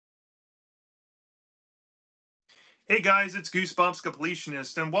Hey guys, it's Goosebumps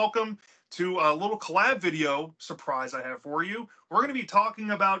Completionist, and welcome to a little collab video surprise I have for you. We're going to be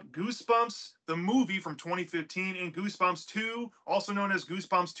talking about Goosebumps, the movie from 2015, and Goosebumps 2, also known as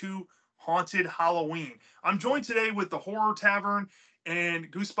Goosebumps 2 Haunted Halloween. I'm joined today with the Horror Tavern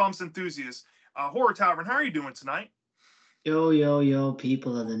and Goosebumps Enthusiast. Horror Tavern, how are you doing tonight? Yo, yo, yo,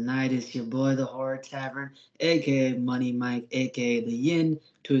 people of the night, it's your boy, the Horror Tavern, aka Money Mike, aka the Yin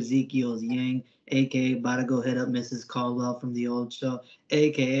to Ezekiel's Yang, aka about to go hit up Mrs. Caldwell from the old show,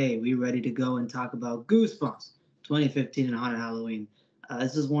 aka we ready to go and talk about Goosebumps 2015 and Haunted Halloween.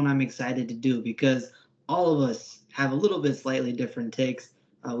 This is one I'm excited to do because all of us have a little bit slightly different takes.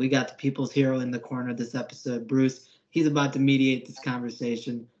 We got the people's hero in the corner this episode, Bruce. He's about to mediate this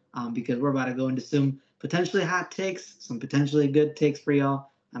conversation because we're about to go into some potentially hot takes, some potentially good takes for y'all.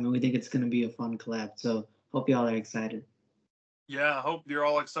 I mean, we think it's going to be a fun collab. So hope y'all are excited. Yeah, I hope you're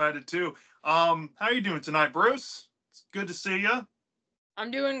all excited too. How are you doing tonight, Bruce? It's good to see you. I'm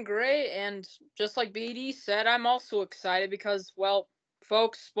doing great, and just like BD said, I'm also excited because, well,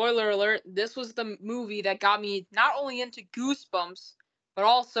 folks, spoiler alert, this was the movie that got me not only into Goosebumps, but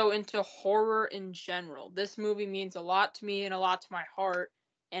also into horror in general. This movie means a lot to me and a lot to my heart,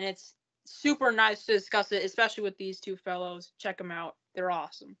 and it's super nice to discuss it, especially with these two fellows. Check them out. They're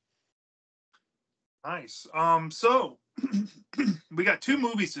awesome. Nice. So we got two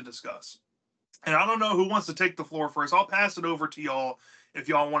movies to discuss. And I don't know who wants to take the floor first. I'll pass it over to y'all if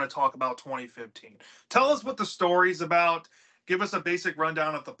y'all want to talk about 2015. Tell us what the story's about. Give us a basic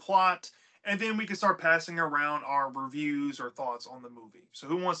rundown of the plot, and then we can start passing around our reviews or thoughts on the movie. So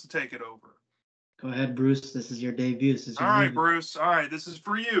who wants to take it over? Go ahead, Bruce. This is your debut. This is All your right, movie. Bruce. All right, this is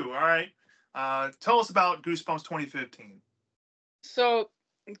for you. All right. Tell us about Goosebumps 2015. So,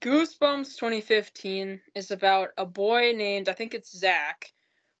 Goosebumps 2015 is about a boy named, I think it's Zach,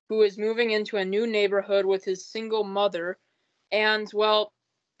 who is moving into a new neighborhood with his single mother. And, well,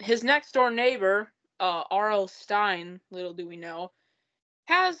 his next door neighbor, R.L. Stein, little do we know,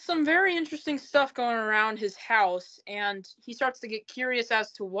 has some very interesting stuff going around his house. And he starts to get curious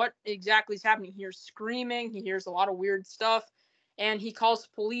as to what exactly is happening. He hears screaming, he hears a lot of weird stuff, and he calls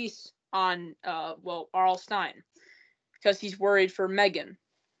police on, R.L. Stein because he's worried for Megan.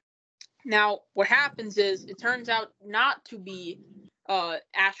 Now, what happens is it turns out not to be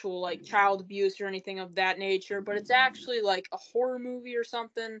actual like child abuse or anything of that nature, but it's actually like a horror movie or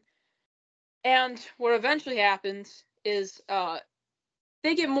something. And what eventually happens is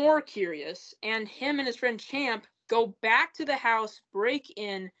they get more curious, and him and his friend Champ go back to the house, break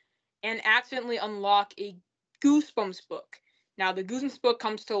in, and accidentally unlock a Goosebumps book. Now, the Goosebumps book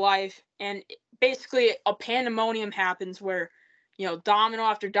comes to life, and basically a pandemonium happens where, domino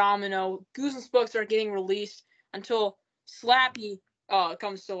after domino, Goosebumps books are getting released until Slappy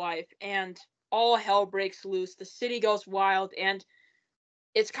comes to life, and all hell breaks loose. The city goes wild, and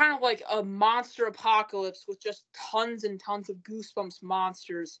it's kind of like a monster apocalypse with just tons and tons of Goosebumps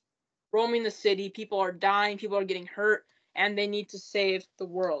monsters roaming the city. People are dying, people are getting hurt, and they need to save the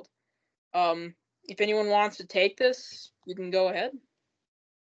world. If anyone wants to take this, you can go ahead.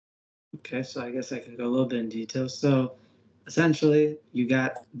 Okay, so I guess I can go a little bit in detail. So essentially, you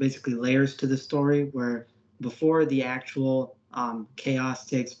got basically layers to the story where before the actual chaos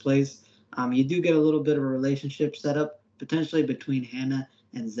takes place, you do get a little bit of a relationship set up potentially between Hannah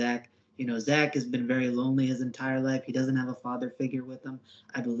and Zach. You know, Zach has been very lonely his entire life. He doesn't have a father figure with him.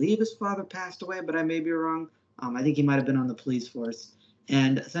 I believe his father passed away, but I may be wrong. I think he might have been on the police force.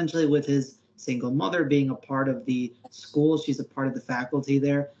 And essentially, with his single mother being a part of the school, she's a part of the faculty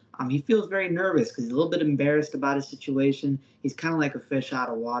there. He feels very nervous because he's a little bit embarrassed about his situation. He's kind of like a fish out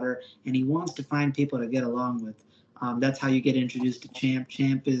of water, and he wants to find people to get along with. That's how you get introduced to Champ.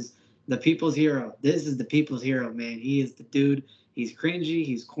 Champ is the people's hero. This is the people's hero, man. He is the dude. He's cringy,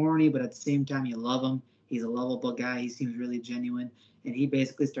 he's corny, but at the same time, you love him. He's a lovable guy. He seems really genuine, and he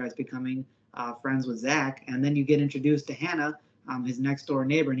basically starts becoming friends with Zach. And then you get introduced to Hannah, his next door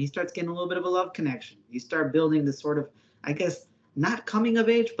neighbor, and he starts getting a little bit of a love connection. You start building this sort of, I guess, not coming of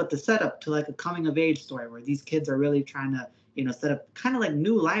age, but the setup to like a coming of age story where these kids are really trying to, set up kind of like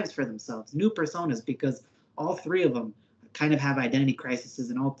new lives for themselves, new personas, because all three of them kind of have identity crises,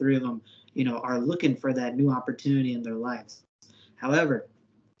 and all three of them, are looking for that new opportunity in their lives. However,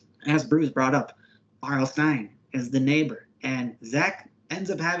 as Bruce brought up, R.L. Stein is the neighbor, and Zach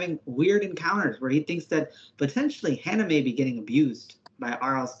ends up having weird encounters where he thinks that potentially Hannah may be getting abused by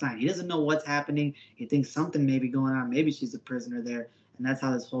R.L. Stein. He doesn't know what's happening. He thinks something may be going on. Maybe she's a prisoner there, and that's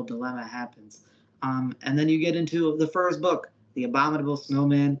how this whole dilemma happens. And then you get into the first book, The Abominable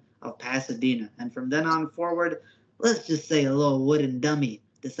Snowman of Pasadena. And from then on forward, let's just say a little wooden dummy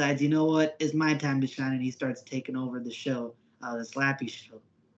decides, you know what, it's my time to shine, and he starts taking over the show, the Slappy show.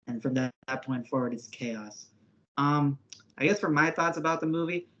 And from that point forward, it's chaos. Um, I guess for my thoughts about the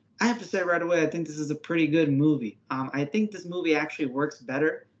movie, I have to say right away, I think this is a pretty good movie. I think this movie actually works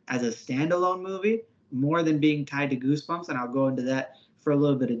better as a standalone movie more than being tied to Goosebumps, and I'll go into that for a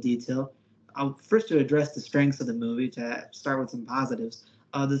little bit of detail. First, to address the strengths of the movie, to start with some positives.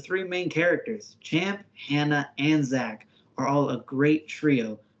 The three main characters, Champ, Hannah, and Zach, are all a great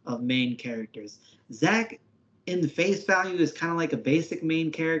trio of main characters. Zach, in the face value, is kind of like a basic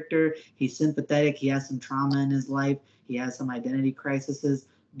main character. He's sympathetic. He has some trauma in his life. He has some identity crises.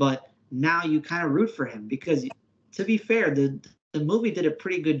 But now you kind of root for him because, to be fair, the movie did a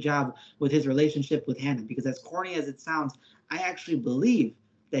pretty good job with his relationship with Hannah. Because as corny as it sounds, I actually believe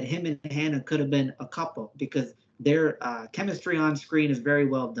that him and Hannah could have been a couple because their chemistry on screen is very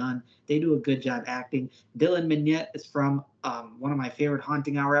well done. They do a good job acting. Dylan Mignette is from one of my favorite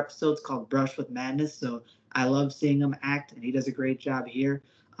Haunting Hour episodes called Brush with Madness. So I love seeing him act, and he does a great job here.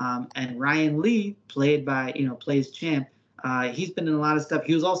 And Ryan Lee, plays Champ. He's been in a lot of stuff.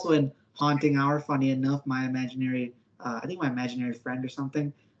 He was also in Haunting Hour, funny enough, I think my imaginary friend or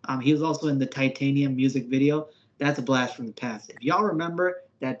something. He was also in the Titanium music video. That's a blast from the past. If y'all remember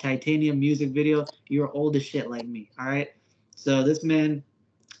that Titanium music video, you're old as shit like me. All right. So this man,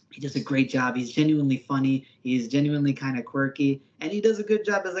 he does a great job. He's genuinely funny. He's genuinely kind of quirky, and he does a good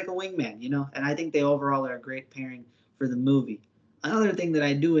job as like a wingman, you know. And I think they overall are a great pairing for the movie. Another thing that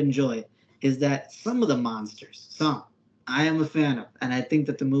I do enjoy is that some of the monsters, I am a fan of, and I think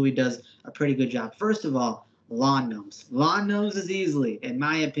that the movie does a pretty good job. First of all, Lawn Gnomes. Lawn Gnomes is easily, in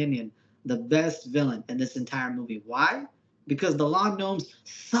my opinion, the best villain in this entire movie. Why? Because the Lawn Gnomes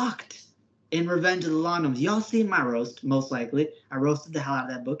sucked in Revenge of the Lawn Gnomes. Y'all seen my roast, most likely. I roasted the hell out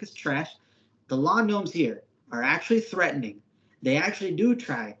of that book. It's trash. The Lawn Gnomes here are actually threatening. They actually do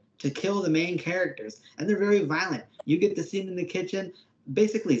try to kill the main characters, and they're very violent. You get the scene in the kitchen.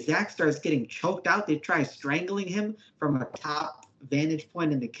 Basically, Zach starts getting choked out. They try strangling him from a top vantage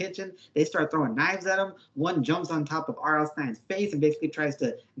point in the kitchen. They start throwing knives at him. One jumps on top of R.L. Stein's face and basically tries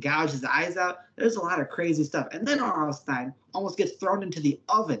to gouge his eyes out. There's a lot of crazy stuff. And then R.L. Stein almost gets thrown into the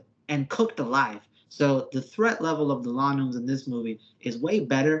oven and cooked alive. So the threat level of the Lawn Gnomes in this movie is way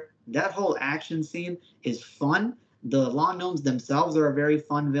better. That whole action scene is fun. The Lawn Gnomes themselves are a very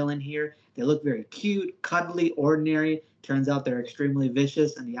fun villain here. They look very cute, cuddly, ordinary. Turns out they're extremely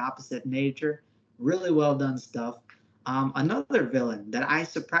vicious and the opposite nature. Really well done stuff. Another villain that I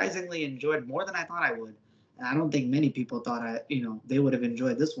surprisingly enjoyed more than I thought I would, and I don't think many people thought they would have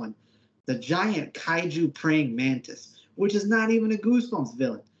enjoyed this one. The giant kaiju praying mantis, which is not even a Goosebumps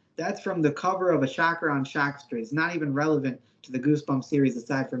villain. That's from the cover of a Shocker on Shock Street. It's not even relevant to the Goosebumps series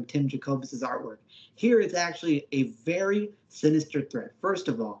aside from Tim Jacobus' artwork. Here it's actually a very sinister threat. First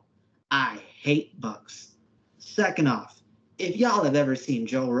of all, I hate bugs. Second off, if y'all have ever seen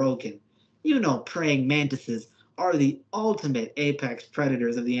Joe Rogan, you know praying mantises are the ultimate apex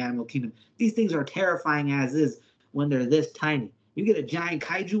predators of the animal kingdom. These things are terrifying as is when they're this tiny. You get a giant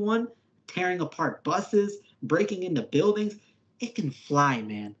kaiju one tearing apart buses, breaking into buildings. It can fly,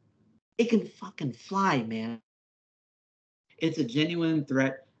 man. It can fucking fly, man. It's a genuine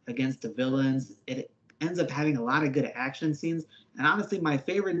threat against the villains. It ends up having a lot of good action scenes. And honestly, my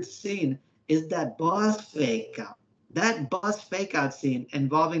favorite scene is that bus fake out. That bus fake out scene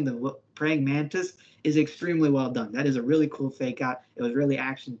involving the praying mantis is extremely well done. That is a really cool fake out. It was really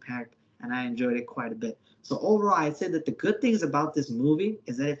action packed, and I enjoyed it quite a bit. So overall, I'd say that the good things about this movie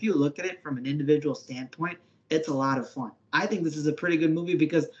is that if you look at it from an individual standpoint, it's a lot of fun. I think this is a pretty good movie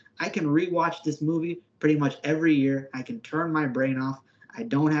because I can rewatch this movie pretty much every year. I can turn my brain off. I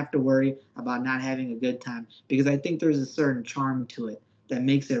don't have to worry about not having a good time because I think there's a certain charm to it that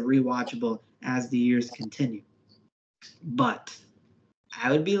makes it rewatchable as the years continue. But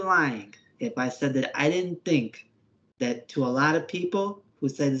I would be lying if I said that I didn't think that to a lot of people who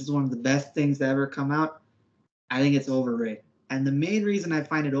say this is one of the best things to ever come out, I think it's overrated. And the main reason I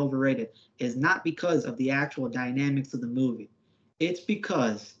find it overrated is not because of the actual dynamics of the movie. It's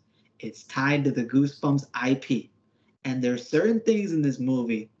because it's tied to the Goosebumps IP. And there's certain things in this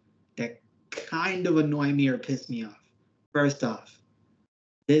movie that kind of annoy me or piss me off. First off,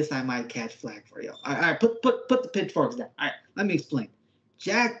 this I might catch flack for you. All right, put the pitchforks down. All right, let me explain.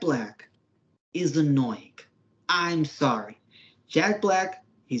 Jack Black is annoying. I'm sorry. Jack Black,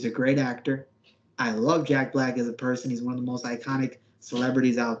 he's a great actor. I love Jack Black as a person. He's one of the most iconic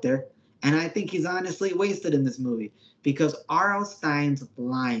celebrities out there. And I think he's honestly wasted in this movie because R.L. Stein's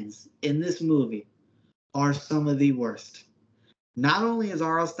lines in this movie are some of the worst. Not only is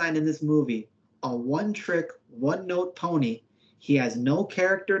R.L. Stein in this movie a one-trick, one-note pony, He has no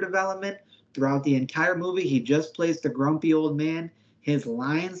character development throughout the entire movie. He just plays the grumpy old man. His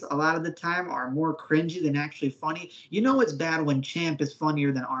lines a lot of the time are more cringy than actually funny. You know it's bad when Champ is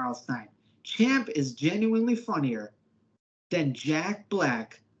funnier than R.L. Stine. Champ is genuinely funnier than Jack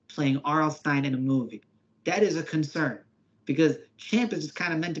Black playing R.L. Stine in a movie. That is a concern because Champ is just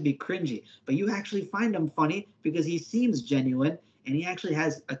kind of meant to be cringy, but you actually find him funny because he seems genuine and he actually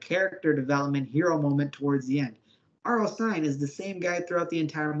has a character development hero moment towards the end. R.L. Stine is the same guy throughout the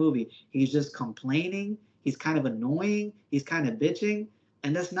entire movie. He's just complaining, he's kind of annoying, he's kind of bitching,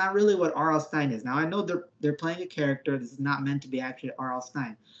 and that's not really what R.L. Stine is. Now I know they're playing a character. This is not meant to be actually R.L.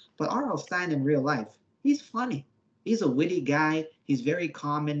 Stine, but R.L. Stine in real life, he's funny. He's a witty guy. He's very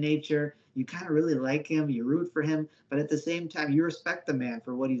calm in nature. You kind of really like him. You root for him, but at the same time, you respect the man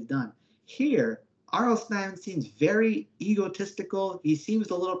for what he's done. Here, R.L. Stine seems very egotistical. He seems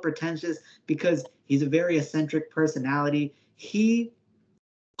a little pretentious because he's a very eccentric personality. He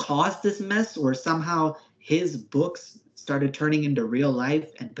caused this mess where somehow his books started turning into real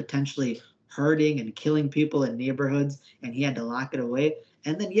life and potentially hurting and killing people in neighborhoods, and he had to lock it away.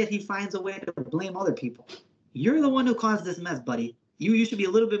 And then yet he finds a way to blame other people. You're the one who caused this mess, buddy. You should be a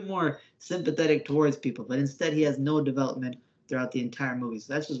little bit more sympathetic towards people, but instead he has no development throughout the entire movie.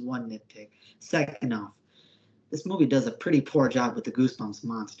 So that's just one nitpick. Second off, this movie does a pretty poor job with the Goosebumps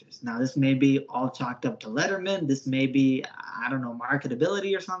monsters. Now, this may be all chalked up to Letterman. This may be, I don't know,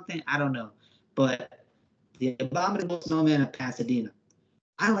 marketability or something. I don't know. But the Abominable Snowman of Pasadena,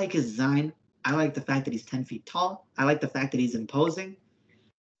 I like his design. I like the fact that he's 10 feet tall. I like the fact that he's imposing.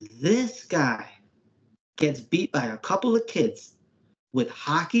 This guy gets beat by a couple of kids with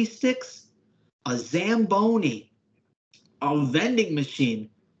hockey sticks, a Zamboni, a vending machine,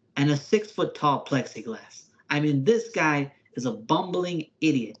 and a 6-foot tall plexiglass. I mean, this guy is a bumbling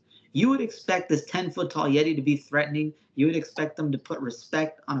idiot. You would expect this 10-foot tall Yeti to be threatening. You would expect them to put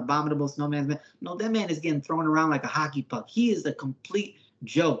respect on Abominable Snowman's man. No, that man is getting thrown around like a hockey puck. He is a complete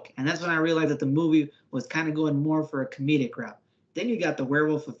joke. And that's when I realized that the movie was kind of going more for a comedic route. Then you got the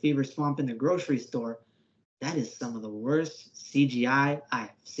Werewolf of Fever Swamp in the grocery store. That is some of the worst CGI I have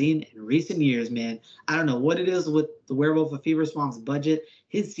seen in recent years, man. I don't know what it is with the Werewolf of Fever Swamp's budget.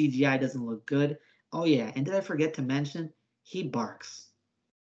 His CGI doesn't look good. Oh, yeah, and did I forget to mention? He barks.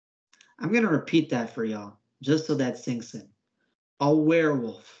 I'm going to repeat that for y'all, just so that sinks in. A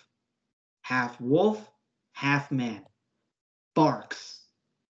werewolf, half wolf, half man, barks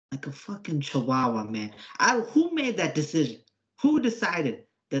like a fucking chihuahua, man. Who made that decision? Who decided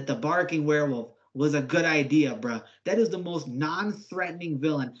that the barking werewolf was a good idea, bro? That is the most non-threatening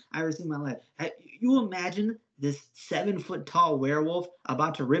villain I've ever seen in my life. You imagine this 7-foot tall werewolf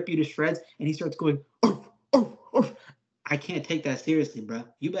about to rip you to shreds, and he starts going, oh, oh, oh. I can't take that seriously, bro.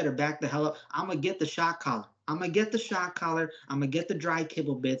 You better back the hell up. I'm going to get the shock collar. I'm going to get the shock collar. I'm going to get the dry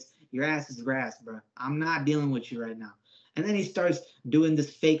kibble bits. Your ass is grass, bro. I'm not dealing with you right now. And then he starts doing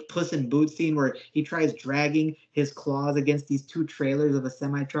this fake Puss in Boots scene where he tries dragging his claws against these 2 trailers of a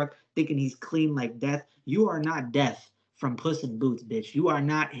semi-truck, thinking he's clean like Death. You are not Death from Puss in Boots, bitch. You are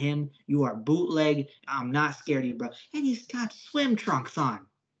not him. You are bootleg. I'm not scared of you, bro. And he's got swim trunks on.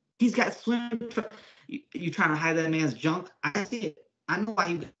 He's got swim trunks. You trying to hide that man's junk? I see it. I know why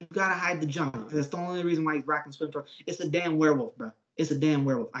you gotta hide the junk. That's the only reason why he's rocking swim trunks. It's a damn werewolf, bro. It's a damn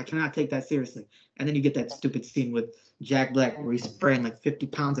werewolf. I cannot take that seriously. And then you get that stupid scene with Jack Black where he's spraying like 50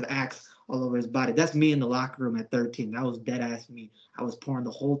 pounds of Axe all over his body. That's me in the locker room at 13. That was dead ass me. I was pouring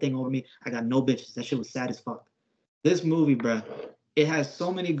the whole thing over me. I got no bitches. That shit was sad as fuck. This movie, bro, it has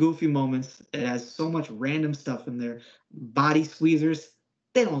so many goofy moments. It has so much random stuff in there. Body squeezers.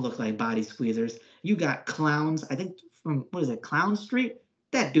 They don't look like body squeezers. You got clowns. I think from, what is it, Clown Street?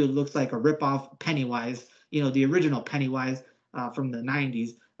 That dude looks like a ripoff Pennywise. You know, the original Pennywise from the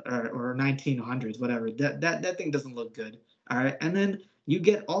 90s or 1900s, whatever. That thing doesn't look good. All right. And then you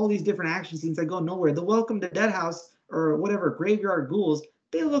get all these different action scenes that go nowhere. The Welcome to Dead House or whatever, Graveyard Ghouls,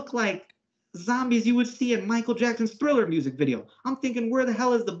 they look like zombies you would see in Michael Jackson's Thriller music video. I'm thinking, where the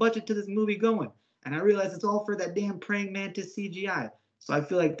hell is the budget to this movie going? And I realize it's all for that damn praying mantis CGI. So I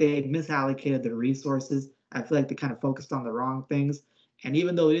feel like they misallocated the resources. I feel like they kind of focused on the wrong things. And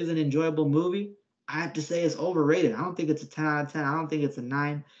even though it is an enjoyable movie, I have to say it's overrated. I don't think it's a 10 out of 10. I don't think it's a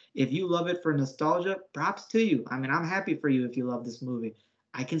 9. If you love it for nostalgia, props to you. I mean, I'm happy for you if you love this movie.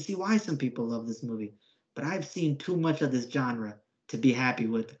 I can see why some people love this movie. But I've seen too much of this genre to be happy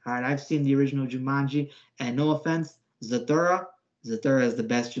with. All right, I've seen the original Jumanji. And no offense, Zathura is the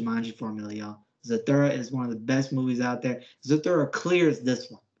best Jumanji formula, y'all. Zathura is one of the best movies out there. Zathura clears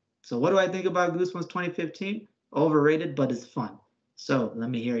this one. So what do I think about Goosebumps 2015? Overrated, but it's fun. So let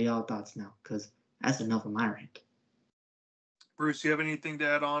me hear y'all thoughts now, because that's enough of my rant. Bruce, you have anything to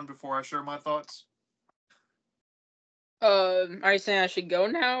add on before I share my thoughts? Are you saying I should go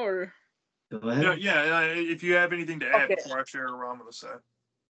now, or? Go ahead. If you have anything to add Okay. before I share what I'm going to say.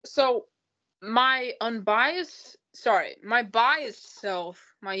 So, my biased self,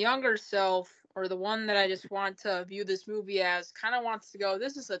 my younger self, or the one that I just want to view this movie as, kind of wants to go,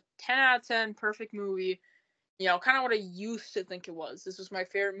 this is a 10 out of 10 perfect movie. You know, kind of what I used to think it was. This was my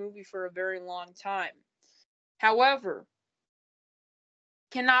favorite movie for a very long time. However,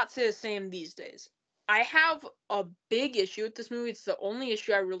 cannot say the same these days. I have a big issue with this movie. It's the only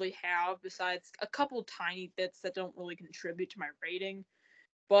issue I really have, besides a couple tiny bits that don't really contribute to my rating.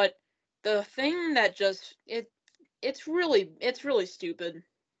 But the thing that just it's really stupid.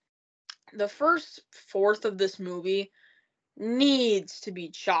 The first fourth of this movie needs to be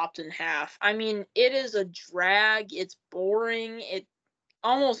chopped in half. I mean, it is a drag, it's boring, it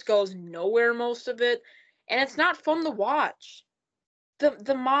almost goes nowhere most of it, and it's not fun to watch.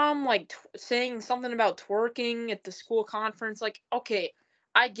 The mom like saying something about twerking at the school conference, like, okay,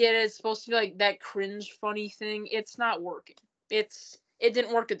 I get it, it's supposed to be like that cringe funny thing. It's not working. It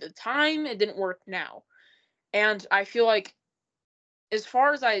didn't work at the time, it didn't work now. And I feel like, as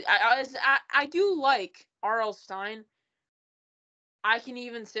far as I do like R.L. Stine. I can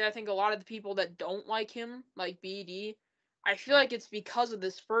even say I think a lot of the people that don't like him, like BD, I feel like it's because of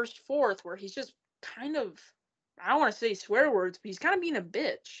this first fourth where he's just kind of, I don't want to say swear words, but he's kind of being a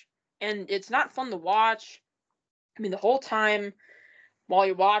bitch. And it's not fun to watch. I mean, the whole time while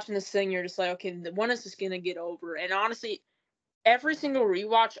you're watching this thing, you're just like, okay, when is this going to get over? And honestly, every single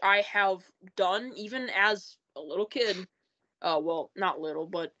rewatch I have done, even as a little kid, well, not little,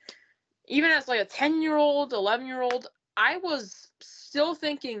 but even as like a 10-year-old, 11-year-old, I was still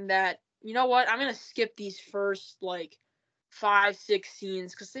thinking that, you know what, I'm going to skip these first like 5, 6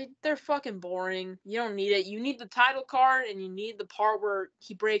 scenes because they're fucking boring. You don't need it. You need the title card and you need the part where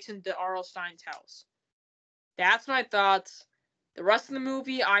he breaks into R.L. Stein's house. That's my thoughts. The rest of the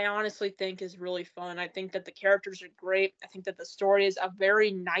movie, I honestly think, is really fun. I think that the characters are great. I think that the story is a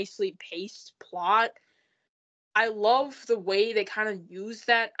very nicely paced plot. I love the way they kind of use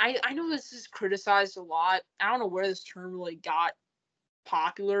that. I know this is criticized a lot. I don't know where this term really got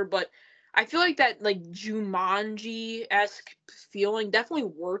popular, but I feel like that like Jumanji-esque feeling definitely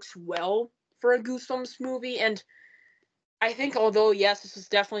works well for a Goosebumps movie. And I think, although yes, this is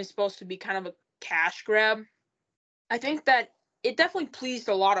definitely supposed to be kind of a cash grab, I think that it definitely pleased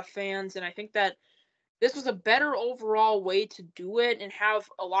a lot of fans, and I think that this was a better overall way to do it and have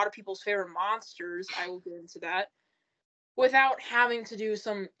a lot of people's favorite monsters. I will get into that without having to do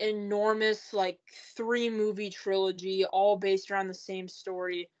some enormous like 3-movie trilogy all based around the same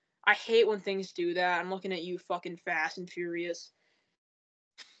story. I hate when things do that. I'm looking at you, fucking Fast and Furious.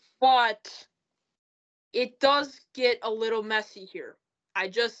 But it does get a little messy here. I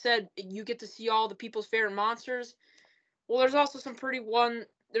just said you get to see all the people's favorite monsters. Well, there's also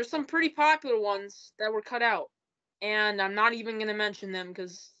there's some pretty popular ones that were cut out. And I'm not even going to mention them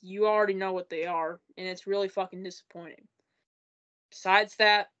because you already know what they are, and it's really fucking disappointing. Besides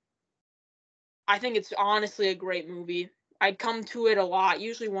that, I think it's honestly a great movie. I'd come to it a lot,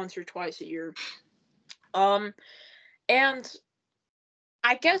 usually once or twice a year. And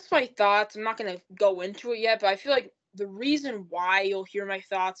I guess my thoughts, I'm not going to go into it yet, but I feel like the reason why you'll hear my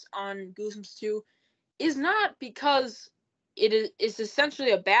thoughts on Goosebumps 2 is not because it's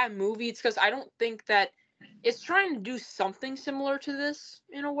essentially a bad movie. It's because I don't think that it's trying to do something similar to this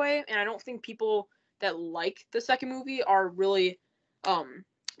in a way, and I don't think people that like the second movie are really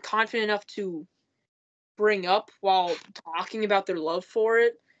confident enough to bring up while talking about their love for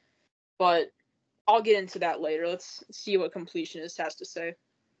it. But I'll get into that later. Let's see what Completionist has to say.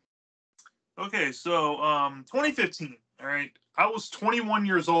 Okay, so 2015. All right, I was 21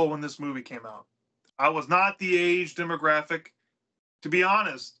 years old when this movie came out. I was not the age demographic. To be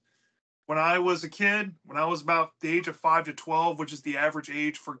honest, when I was a kid, when I was about the age of 5 to 12, which is the average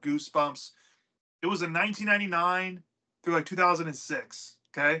age for Goosebumps, it was in 1999 through like 2006.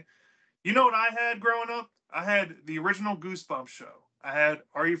 Okay, you know what I had growing up? I had the original Goosebumps show. I had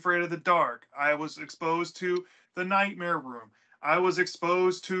Are You Afraid of the Dark? I was exposed to The Nightmare Room. I was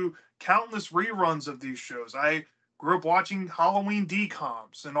exposed to countless reruns of these shows. I grew up watching Halloween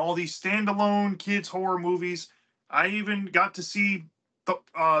DComs and all these standalone kids horror movies. I even got to see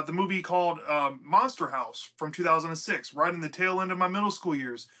the movie called Monster House from 2006, right in the tail end of my middle school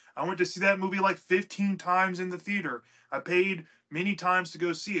years. I went to see that movie like 15 times in the theater. I paid many times to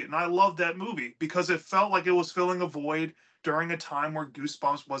go see it, and I loved that movie because it felt like it was filling a void during a time where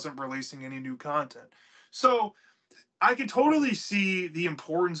Goosebumps wasn't releasing any new content. So I can totally see the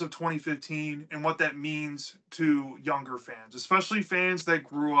importance of 2015 and what that means to younger fans, especially fans that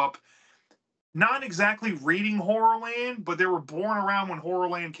grew up not exactly reading Horrorland, but they were born around when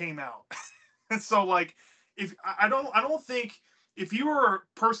Horrorland came out. And so like if I don't think if you were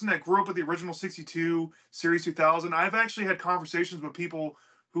a person that grew up with the original 62 series 2000, I've actually had conversations with people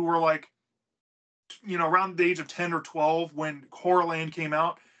who were like, around the age of 10 or 12 when Horrorland came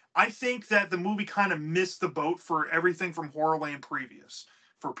out. I think that the movie kind of missed the boat for everything from Horrorland previous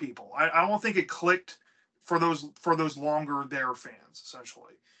for people. I don't think it clicked for those longer there fans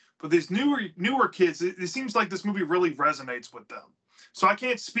essentially. But these newer kids, it seems like this movie really resonates with them. So I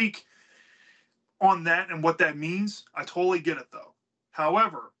can't speak on that and what that means. I totally get it though.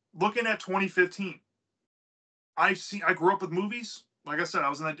 However, looking at 2015, I grew up with movies. Like I said, I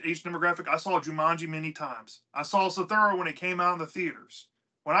was in that age demographic. I saw Jumanji many times. I saw Zathura when it came out in the theaters.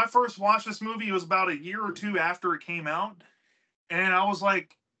 When I first watched this movie, it was about a year or two after it came out, and I was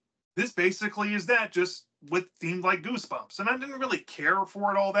like, "This basically is that, just with themed like Goosebumps." And I didn't really care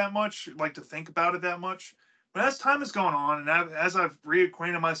for it all that much, like to think about it that much. But as time has gone on, and as I've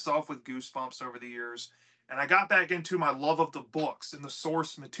reacquainted myself with Goosebumps over the years, and I got back into my love of the books and the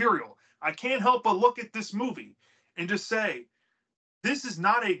source material, I can't help but look at this movie and just say, this is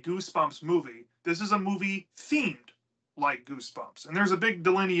not a Goosebumps movie. This is a movie themed like Goosebumps. And there's a big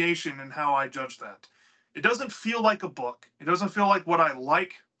delineation in how I judge that. It doesn't feel like a book. It doesn't feel like what I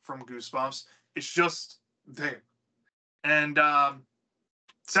like from Goosebumps. It's just there. And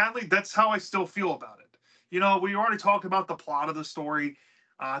sadly, that's how I still feel about it. We already talked about the plot of the story.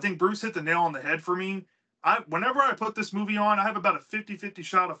 I think Bruce hit the nail on the head for me. Whenever I put this movie on, I have about a 50-50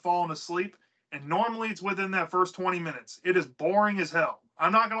 shot of falling asleep. And normally it's within that first 20 minutes. It is boring as hell.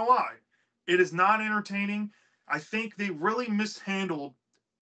 I'm not going to lie. It is not entertaining. I think they really mishandled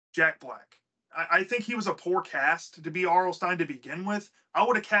Jack Black. I think he was a poor cast to be R.L. Stine to begin with. I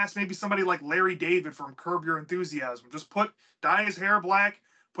would have cast maybe somebody like Larry David from Curb Your Enthusiasm. Just dye his hair black,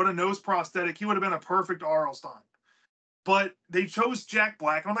 put a nose prosthetic. He would have been a perfect R.L. Stine. But they chose Jack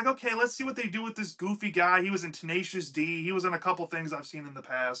Black. And I'm like, okay, let's see what they do with this goofy guy. He was in Tenacious D. He was in a couple things I've seen in the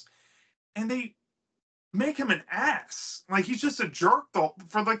past. And they make him an ass. Like, he's just a jerk though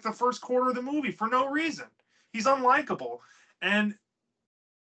for like the first quarter of the movie for no reason. He's unlikable. And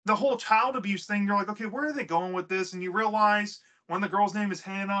the whole child abuse thing, you're like, okay, where are they going with this? And you realize when the girl's name is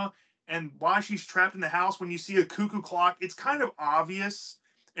Hannah and why she's trapped in the house, when you see a cuckoo clock, it's kind of obvious.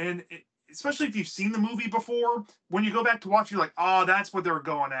 And especially if you've seen the movie before, when you go back to watch, you're like, oh, that's what they were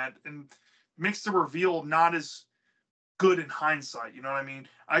going at. And makes the reveal not as good in hindsight. You know what I mean?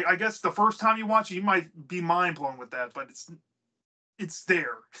 I guess the first time you watch it, you might be mind blown with that, but it's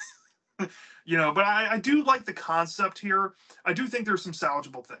there. But I do like the concept here. I do think there's some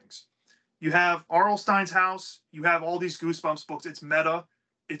salvageable things. You have R.L. Stine's house. You have all these Goosebumps books. It's meta.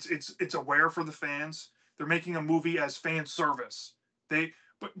 It's aware for the fans. They're making a movie as fan service.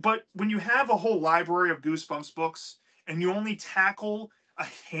 But when you have a whole library of Goosebumps books and you only tackle a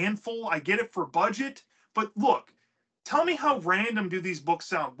handful, I get it for budget. But look, tell me how random do these books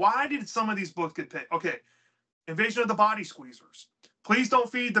sound? Why did some of these books get picked? Okay, Invasion of the Body Squeezers. Please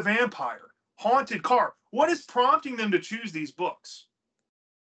Don't Feed the Vampire. Haunted Car. What is prompting them to choose these books?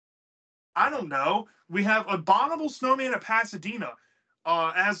 I don't know. We have Abominable Snowman at Pasadena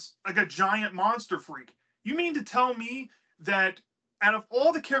as like a giant monster freak. You mean to tell me that out of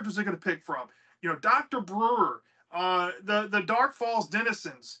all the characters they're going to pick from, Dr. Brewer, the Dark Falls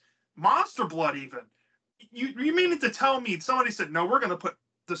Denizens, Monster Blood even, you mean to tell me somebody said, no, we're going to put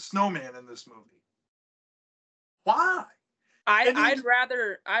the snowman in this movie? Why? I'd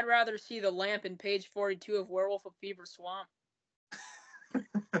rather see the lamp in page 42 of Werewolf of Fever Swamp.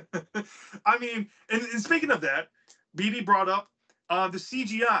 I mean, and speaking of that, BD brought up the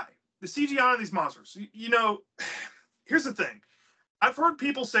CGI. The CGI of these monsters. Here's the thing. I've heard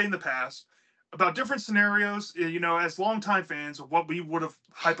people say in the past about different scenarios, as longtime fans of what we would have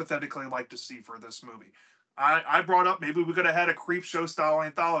hypothetically liked to see for this movie. I brought up maybe we could have had a creep show style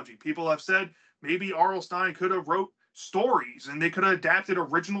anthology. People have said maybe R.L. Stine could have wrote stories and they could have adapted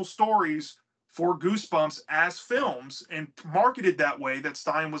original stories for Goosebumps as films and marketed that way, that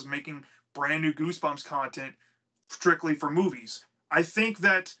Stine was making brand new Goosebumps content strictly for movies. I think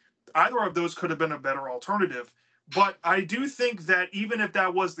that either of those could have been a better alternative. But I do think that even if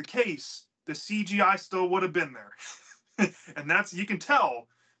that was the case, the CGI still would have been there. And you can tell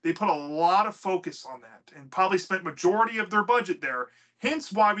they put a lot of focus on that and probably spent majority of their budget there.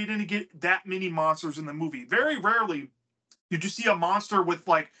 Hence why we didn't get that many monsters in the movie. Very rarely did you see a monster with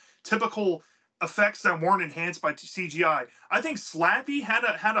like typical effects that weren't enhanced by CGI. I think Slappy had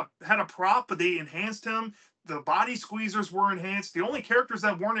a prop, but they enhanced him. the body squeezers were enhanced. The only characters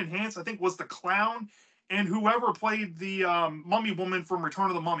that weren't enhanced, I think, was the clown and whoever played the mummy woman from Return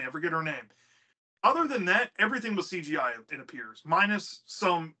of the Mummy. I forget her name. Other than that, everything was CGI. It appears, minus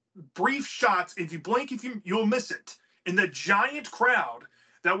some brief shots. If you blink, you'll miss it. In the giant crowd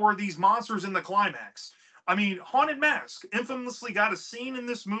that were these monsters in the climax. I mean, Haunted Mask infamously got a scene in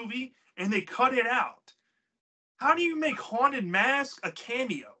this movie, and they cut it out. How do you make Haunted Mask a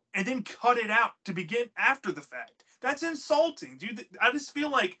cameo and then cut it out to begin after the fact? That's insulting, dude. I just feel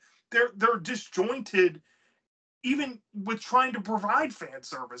like they're disjointed, even with trying to provide fan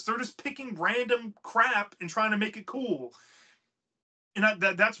service. They're just picking random crap and trying to make it cool. And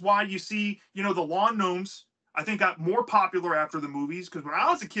that's why you see, the lawn gnomes, I think, got more popular after the movies, because when I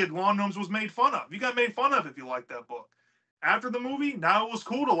was a kid, lawn gnomes was made fun of. You got made fun of if you liked that book. After the movie, now it was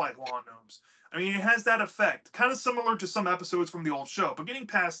cool to like lawn gnomes. I mean, it has that effect, kind of similar to some episodes from the old show. But getting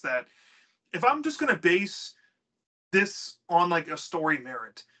past that, if I'm just going to base this on like a story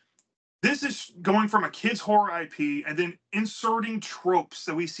merit, this is going from a kids horror IP and then inserting tropes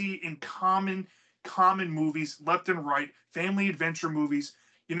that we see in common movies left and right, family adventure movies.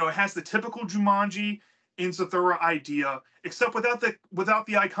 It has the typical Jumanji in Zathura idea, except without the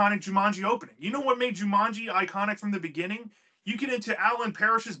iconic Jumanji opening. You know what made Jumanji iconic from the beginning? You get into Alan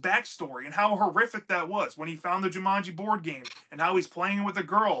Parrish's backstory and how horrific that was when he found the Jumanji board game and how he's playing with a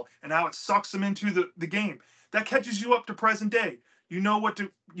girl and how it sucks him into the game. That catches you up to present day. You know what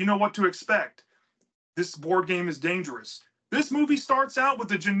to expect. This board game is dangerous. This movie starts out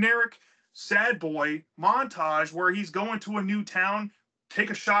with a generic sad boy montage where he's going to a new town.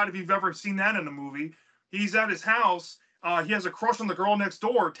 Take a shot if you've ever seen that in a movie. He's at his house. He has a crush on the girl next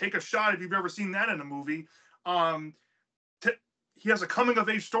door. Take a shot if you've ever seen that in a movie. He has a coming of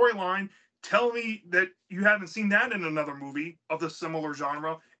age storyline. Tell me that you haven't seen that in another movie of the similar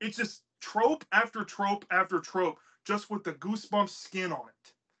genre. It's just trope after trope after trope, just with the Goosebumps skin on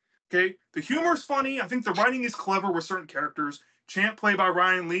it. Okay, the humor's funny. I think the writing is clever with certain characters. Champ, played by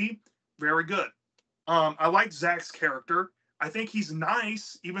Ryan Lee, very good. I like Zach's character. I think he's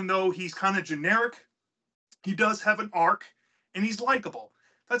nice, even though he's kind of generic. He does have an arc, and he's likable.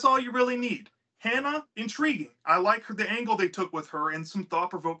 That's all you really need. Hannah, intriguing. I like the angle they took with her and some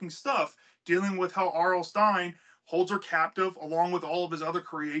thought-provoking stuff, dealing with how R.L. Stine holds her captive along with all of his other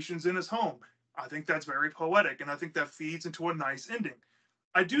creations in his home. I think that's very poetic, and I think that feeds into a nice ending.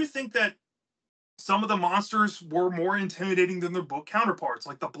 I do think that some of the monsters were more intimidating than their book counterparts,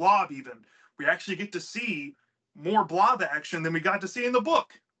 like the Blob even. We actually get to see more Blob action than we got to see in the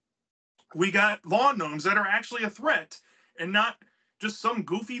book. We got lawn gnomes that are actually a threat and not just some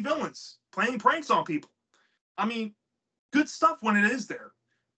goofy villains playing pranks on people. I mean, good stuff when it is there.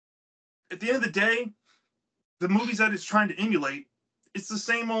 At the end of the day, the movies that it's trying to emulate, it's the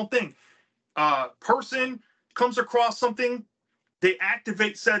same old thing. Person comes across something, they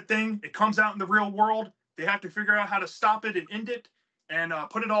activate said thing, it comes out in the real world, they have to figure out how to stop it and end it, and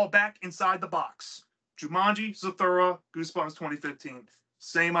put it all back inside the box. Jumanji, Zathura, Goosebumps 2015.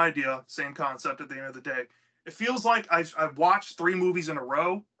 Same idea, same concept at the end of the day. It feels like I've watched 3 movies in a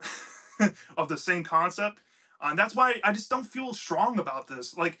row of the same concept. And that's why I just don't feel strong about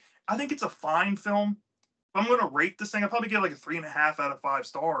this. Like, I think it's a fine film. If I'm going to rate this thing, I'll probably give like a 3.5 out of 5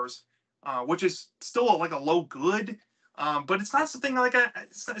 stars, which is still like a low good. But it's not something like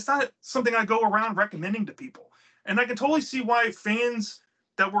it's not something I go around recommending to people. And I can totally see why fans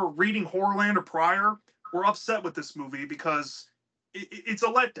that were reading Horrorland or prior were upset with this movie, because it's a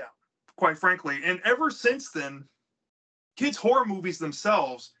letdown, quite frankly. And ever since then, kids' horror movies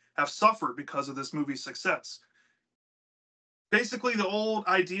themselves have suffered because of this movie's success. Basically, the old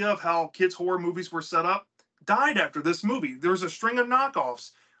idea of how kids' horror movies were set up died after this movie. There was a string of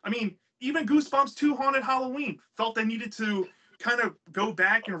knockoffs. I mean, even Goosebumps 2 Haunted Halloween felt they needed to kind of go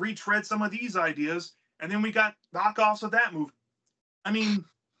back and retread some of these ideas, and then we got knockoffs of that movie. I mean,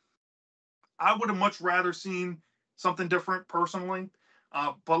 I would have much rather seen something different personally.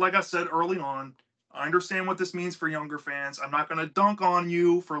 But like I said early on, I understand what this means for younger fans. I'm not going to dunk on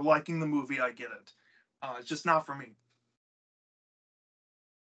you for liking the movie. I get it. It's just not for me.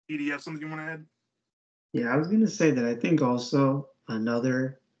 Edie, you have something you want to add? Yeah, I was going to say that I think also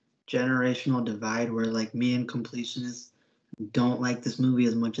another generational divide where like me and completionists don't like this movie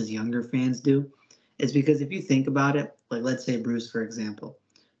as much as younger fans do is because if you think about it, like let's say Bruce, for example,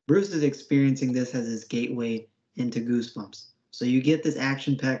 Bruce is experiencing this as his gateway into Goosebumps. So you get this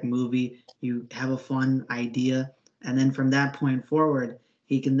action-packed movie, you have a fun idea, and then from that point forward,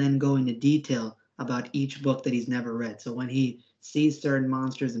 he can then go into detail about each book that he's never read. So when he sees certain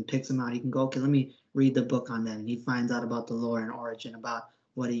monsters and picks them out, he can go, okay, let me read the book on that, and he finds out about the lore and origin, about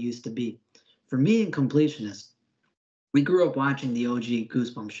what it used to be. For me and Completionist, we grew up watching the OG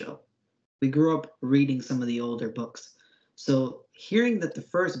Goosebumps show. We grew up reading some of the older books. So hearing that the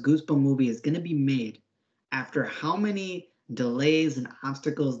first Goosebump movie is going to be made after how many delays and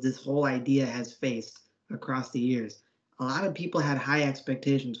obstacles this whole idea has faced across the years, a lot of people had high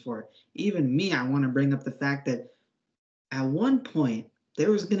expectations for it. Even me, I want to bring up the fact that at one point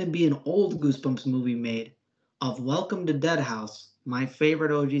there was going to be an old Goosebumps movie made of Welcome to Dead House, my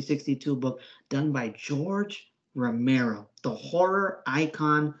favorite OG 62 book, done by George Romero, the horror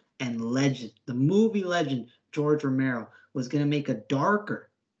icon and legend, the movie legend. George Romero was going to make a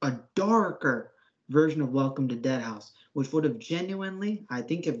darker version of Welcome to Dead House, which would have genuinely, I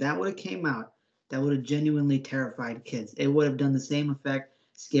think if that would have came out, that would have genuinely terrified kids. It would have done the same effect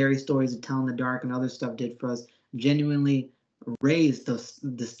Scary Stories to Tell in the Dark and other stuff did for us, genuinely raised the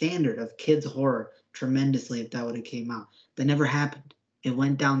standard of kids horror tremendously if that would have came out. That never happened. It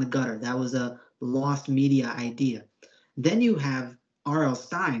went down the gutter. That was a lost media idea. Then you have R.L.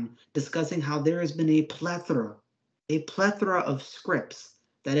 Stine discussing how there has been a plethora of scripts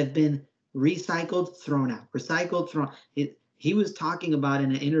that have been recycled, thrown out, recycled, thrown. He was talking about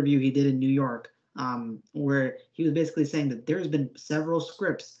in an interview he did in New York, where he was basically saying that there's been several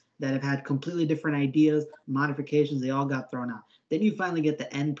scripts that have had completely different ideas, modifications, they all got thrown out. Then you finally get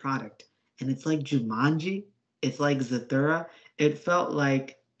the end product, and it's like Jumanji, it's like Zathura. It felt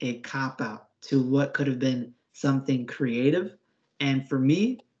like a cop out to what could have been something creative. And for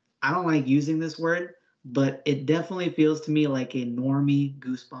me, I don't like using this word, but it definitely feels to me like a normie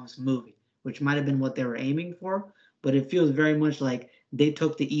Goosebumps movie, which might have been what they were aiming for, but it feels very much like they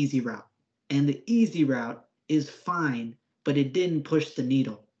took the easy route. And the easy route is fine, but it didn't push the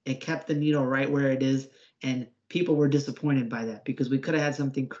needle. It kept the needle right where it is, and people were disappointed by that because we could have had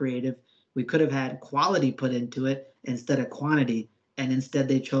something creative. We could have had quality put into it instead of quantity, and instead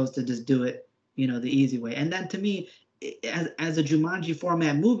they chose to just do it, the easy way. And then to me, as a Jumanji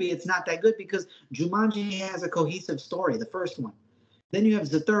format movie, it's not that good because Jumanji has a cohesive story, the first one. Then you have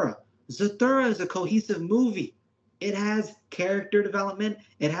Zathura. Zathura is a cohesive movie. It has character development.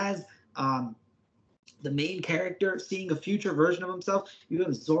 It has the main character seeing a future version of himself. You have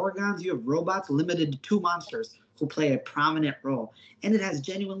Zorgons, you have robots limited to two monsters who play a prominent role. And it has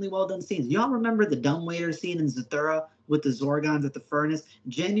genuinely well done scenes. Y'all remember the dumbwaiter scene in Zathura with the Zorgons at the furnace?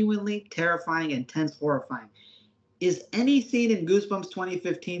 Genuinely terrifying, intense, horrifying. Is any scene in Goosebumps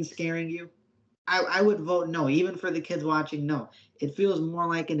 2015 scaring you? I would vote no, even for the kids watching, no. It feels more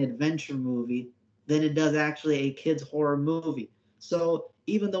like an adventure movie than it does actually a kids' horror movie. So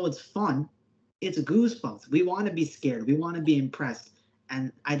even though it's fun, it's Goosebumps. We want to be scared. We want to be impressed.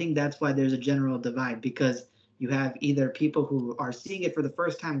 And I think that's why there's a general divide because you have either people who are seeing it for the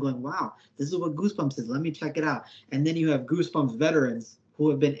first time going, wow, this is what Goosebumps is. Let me check it out. And then you have Goosebumps veterans who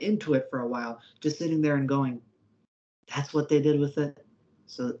have been into it for a while, just sitting there and going, that's what they did with it.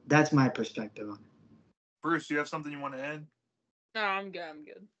 So that's my perspective on it. Bruce, do you have something you want to add? No, I'm good. I'm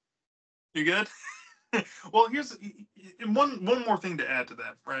good. You good? Well, here's one more thing to add to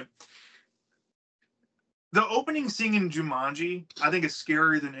that, right? The opening scene in Jumanji, I think, is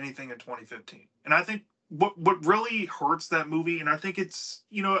scarier than anything in 2015. And I think what really hurts that movie, and I think it's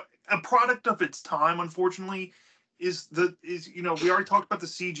a product of its time, unfortunately, is we already talked about the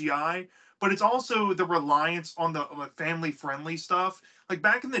CGI, but it's also the reliance on the family friendly stuff. Like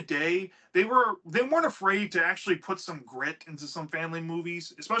back in the day, they weren't afraid to actually put some grit into some family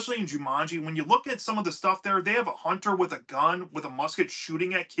movies, especially in Jumanji. When you look at some of the stuff there, they have a hunter with a gun with a musket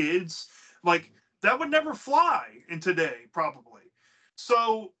shooting at kids. Like that would never fly in today, probably.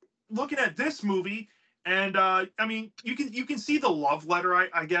 So looking at this movie, and I mean, you can see the love letter,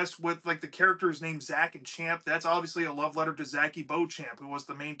 I guess, with like the characters named Zach and Champ. That's obviously a love letter to Zachy Beauchamp, who was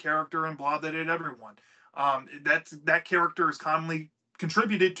the main character in Blah That Did Everyone. That character is commonly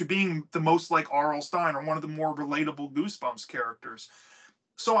contributed to being the most like R.L. Stine or one of the more relatable Goosebumps characters.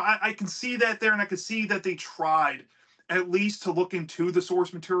 So I can see that there, and I can see that they tried at least to look into the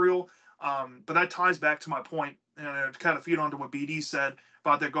source material. But that ties back to my point, and to kind of feed onto what BD said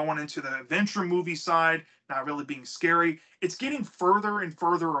about they're going into the adventure movie side, not really being scary. It's getting further and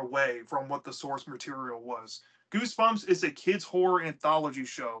further away from what the source material was. Goosebumps is a kids' horror anthology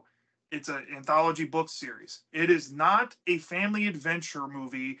show. It's an anthology book series. It is not a family adventure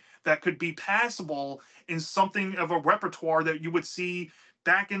movie that could be passable in something of a repertoire that you would see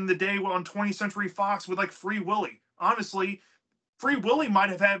back in the day on 20th Century Fox with like Free Willy. Honestly, Free Willy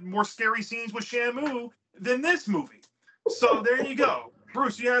might have had more scary scenes with Shamu than this movie. So there you go.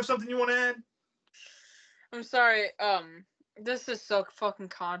 Bruce, you have something you want to add? I'm sorry. This is so fucking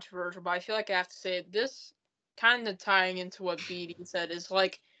controversial, but I feel like I have to say it. This kind of tying into what BD said is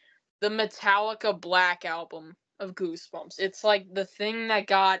like the Metallica Black album of Goosebumps. It's like the thing that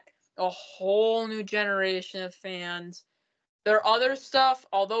got a whole new generation of fans. Their other stuff,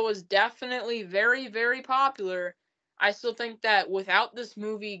 although it was definitely very, very popular, I still think that without this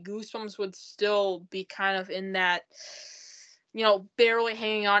movie, Goosebumps would still be kind of in that, barely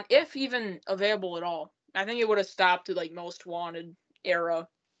hanging on, if even available at all. I think it would have stopped at like Most Wanted era.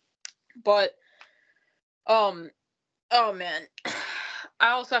 But, oh man.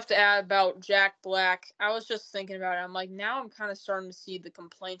 I also have to add about Jack Black. I was just thinking about it. I'm like, now I'm kind of starting to see the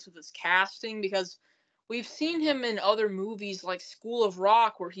complaints with his casting, because we've seen him in other movies like School of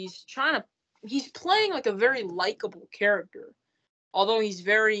Rock, where he's playing like a very likable character. Although he's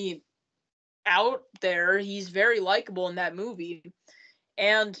very out there, he's very likable in that movie.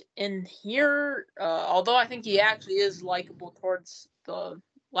 And in here, although I think he actually is likable towards the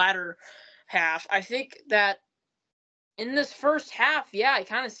latter half, I think that in this first half, yeah, I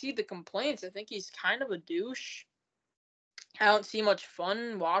kind of see the complaints. I think he's kind of a douche. I don't see much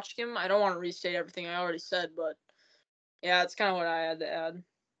fun watching him. I don't want to restate everything I already said, but yeah, that's kind of what I had to add.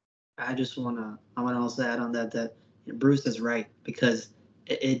 I wanna also add on that Bruce is right, because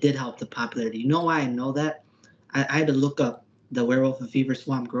it did help the popularity. You know why I know that? I had to look up the Werewolf of Fever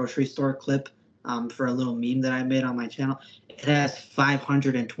Swamp grocery store clip for a little meme that I made on my channel. It has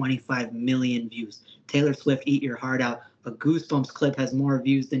 525 million views. Taylor Swift, Eat Your Heart Out. A Goosebumps clip has more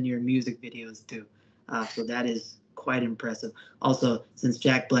views than your music videos do. So that is quite impressive. Also, since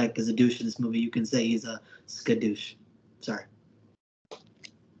Jack Black is a douche in this movie, you can say he's a skadoosh. Sorry.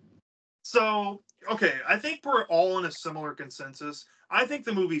 So, okay, I think we're all in a similar consensus. I think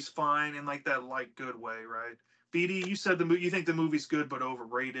the movie's fine in like that good way, right? BD, you said you think the movie's good but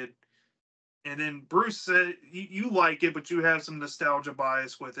overrated. And then Bruce said you like it, but you have some nostalgia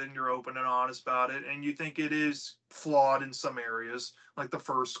bias with it, and you're open and honest about it, and you think it is flawed in some areas, like the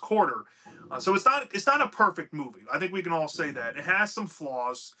first quarter. So it's not a perfect movie. I think we can all say that it has some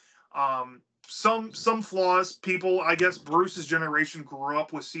flaws. Some flaws. People, I guess Bruce's generation grew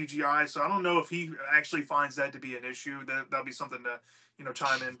up with CGI, so I don't know if he actually finds that to be an issue. That'll be something to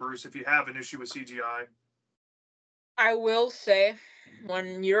chime in, Bruce, if you have an issue with CGI. I will say,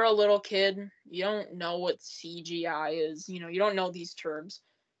 when you're a little kid, you don't know what CGI is. You don't know these terms.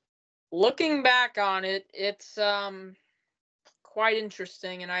 Looking back on it, it's quite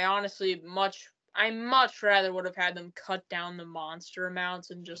interesting, and I much rather would have had them cut down the monster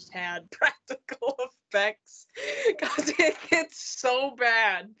amounts and just had practical effects, because it gets so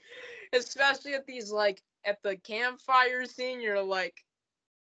bad, especially at these at the campfire scene. You're like,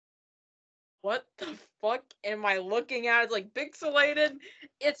 what the fuck am I looking at? It's like pixelated.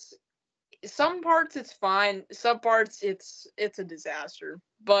 It's some parts it's fine, some parts it's a disaster.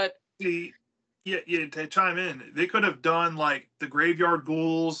 But Yeah, to chime in, they could have done like the graveyard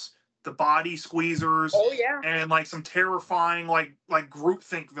ghouls, the body squeezers, oh yeah, and like some terrifying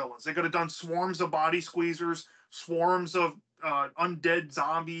groupthink villains. They could have done swarms of body squeezers, swarms of undead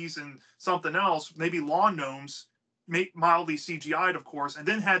zombies, and something else, maybe lawn gnomes, mildly CGI'd, of course, and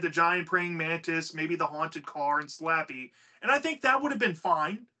then had the giant praying mantis, maybe the haunted car, and Slappy. And I think that would have been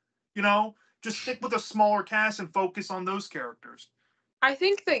fine. Just stick with a smaller cast and focus on those characters. I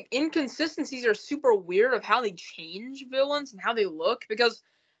think the inconsistencies are super weird of how they change villains and how they look, because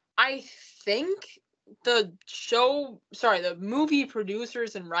I think the movie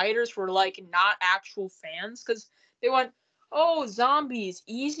producers and writers were like not actual fans, because they went, oh, zombies,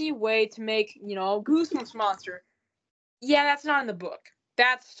 easy way to make, Goosebumps monster. Yeah, that's not in the book.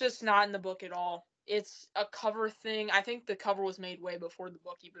 That's just not in the book at all. It's a cover thing. I think the cover was made way before the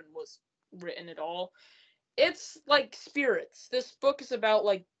book even was written at all. It's like spirits. This book is about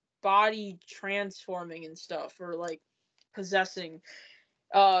like body transforming and stuff, or like possessing.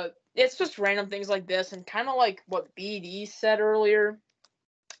 It's just random things like this, and kind of like what BD said earlier.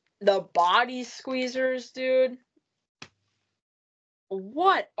 The body squeezers, dude.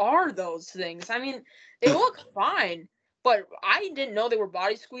 What are those things? I mean, they look fine, but I didn't know they were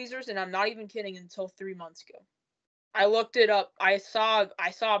body squeezers, and I'm not even kidding, until 3 months ago. I looked it up. I saw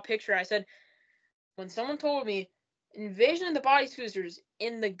a picture. I said, when someone told me Invasion of the Body Squeezers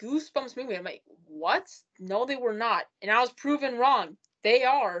in the Goosebumps movie, I'm like, what? No, they were not. And I was proven wrong. They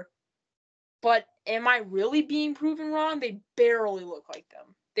are. But am I really being proven wrong? They barely look like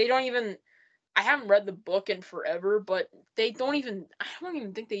them. They don't even. I haven't read the book in forever, but I don't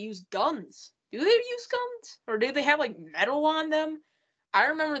even think they use guns. Do they use guns? Or do they have like metal on them? I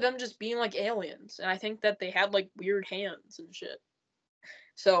remember them just being like aliens, and I think that they had like weird hands and shit.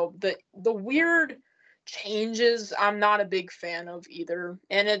 So the weird changes I'm not a big fan of either,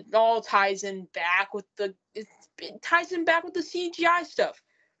 and it all ties in back with it ties in back with the CGI stuff.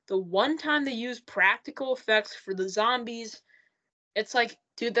 the one time they use practical effects for the zombies, it's like,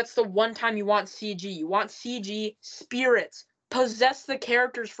 dude, that's the one time you want CG. You want CG spirits. Possess the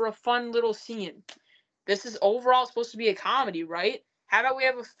characters for a fun little scene. This is overall supposed to be a comedy, right? How about we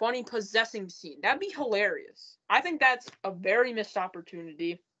have a funny possessing scene? That'd be hilarious. I think that's a very missed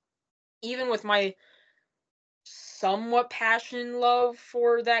opportunity. Even with my somewhat passion love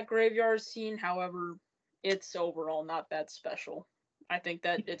for that graveyard scene, however, it's overall not that special. I think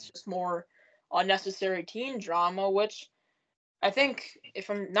that it's just more unnecessary teen drama, which I think, if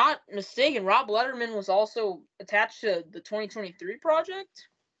I'm not mistaken, Rob Letterman was also attached to the 2023 project.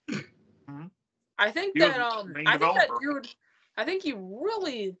 Mhm. I think He was that main I think that developer. dude, I think he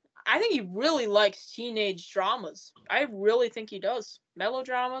really likes teenage dramas. I really think he does.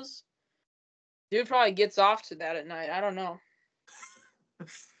 Melodramas. Dude probably gets off to that at night. I don't know.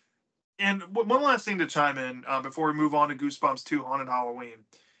 And one last thing to chime in before we move on to Goosebumps 2 Haunted Halloween.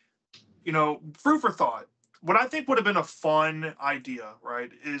 Food for thought. What I think would have been a fun idea,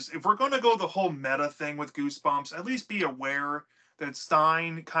 right, is if we're going to go the whole meta thing with Goosebumps, at least be aware that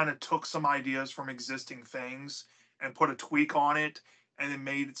Stein kind of took some ideas from existing things and put a tweak on it and then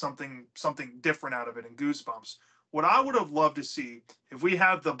made something different out of it in Goosebumps. What I would have loved to see, if we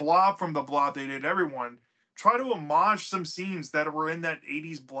have the Blob from the Blob They Did Everyone, try to homage some scenes that were in that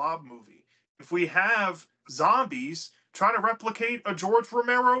 80s Blob movie. If we have zombies, try to replicate a George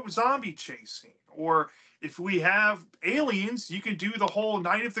Romero zombie chase scene. Or if we have aliens, you could do the whole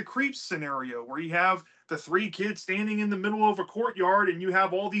Night of the Creeps scenario where you have the three kids standing in the middle of a courtyard and you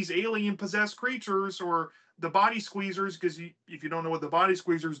have all these alien possessed creatures or the body squeezers, because if you don't know what the body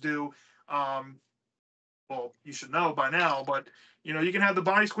squeezers do, well, you should know by now, but you can have the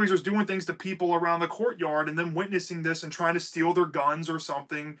body squeezers doing things to people around the courtyard and then witnessing this and trying to steal their guns or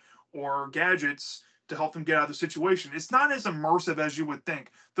something or gadgets to help them get out of the situation. It's not as immersive as you would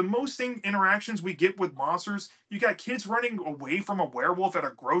think. The most interactions we get with monsters, you got kids running away from a werewolf at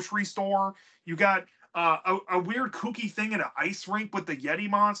a grocery store. You got a weird kooky thing at an ice rink with the Yeti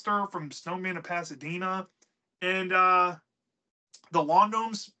monster from Snowman in Pasadena, and the lawn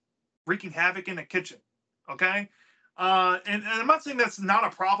gnomes wreaking havoc in a kitchen. Okay. And I'm not saying that's not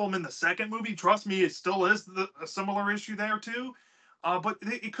a problem in the second movie. Trust me, it still is a similar issue there too. But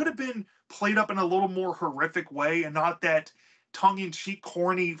it could have been played up in a little more horrific way and not that tongue-in-cheek,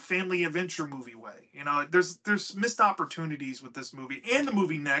 corny family adventure movie way. There's missed opportunities with this movie and the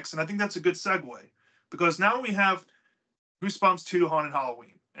movie next, and I think that's a good segue because now we have Goosebumps 2 Haunted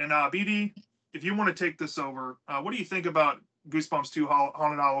Halloween. And BD, if you want to take this over, what do you think about Goosebumps 2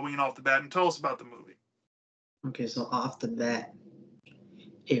 Haunted Halloween off the bat, and tell us about the movie? Okay, so off the bat,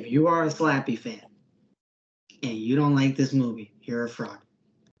 if you are a Slappy fan and you don't like this movie, you're a fraud.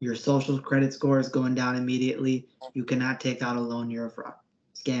 Your social credit score is going down immediately. You cannot take out a loan. You're a fraud.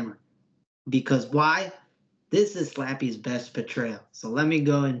 Scammer. Because why? This is Slappy's best portrayal. So let me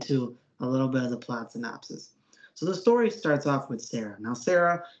go into a little bit of the plot synopsis. So the story starts off with Sarah. Now,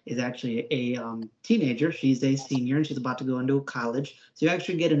 Sarah is actually a teenager. She's a senior and she's about to go into college. So you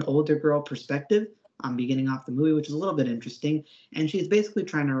actually get an older girl perspective beginning off the movie, which is a little bit interesting. And she's basically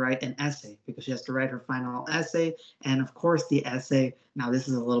trying to write an essay because she has to write her final essay. And of course, the essay, now this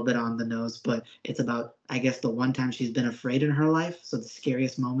is a little bit on the nose, but it's about, I guess, the one time she's been afraid in her life. So the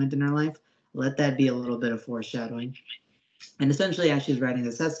scariest moment in her life. Let that be a little bit of foreshadowing. And essentially, as she's writing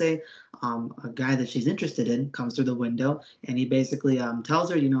this essay, a guy that she's interested in comes through the window and he basically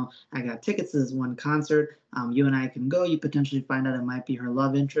tells her, I got tickets to this one concert. You and I can go. You potentially find out it might be her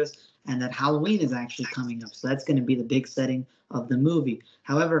love interest and that Halloween is actually coming up. So that's going to be the big setting of the movie.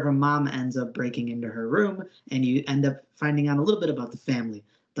 However, her mom ends up breaking into her room and you end up finding out a little bit about the family.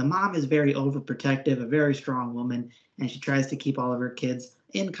 The mom is very overprotective, a very strong woman, and she tries to keep all of her kids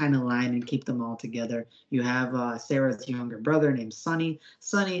in kind of line and keep them all together. You have Sarah's younger brother named Sonny.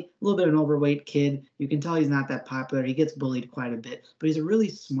 Sonny, a little bit of an overweight kid. You can tell he's not that popular. He gets bullied quite a bit, but he's a really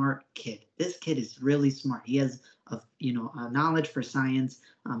smart kid. This kid is really smart. He has a knowledge for science.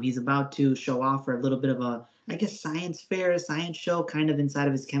 He's about to show off for a little bit of a, I guess, science fair, science show, kind of inside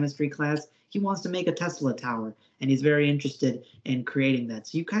of his chemistry class. He wants to make a Tesla tower, and he's very interested in creating that.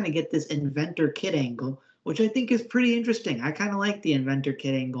 So you kind of get this inventor kid angle, which I think is pretty interesting. I kind of like the inventor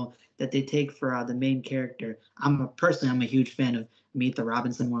kid angle that they take for the main character. I'm a huge fan of Meet the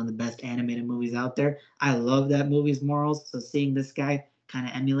Robinson, one of the best animated movies out there. I love that movie's morals, so seeing this guy kind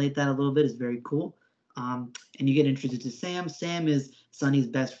of emulate that a little bit is very cool. And you get introduced to Sam. Sam is Sonny's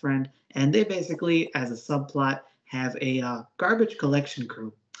best friend, and they basically, as a subplot, have a garbage collection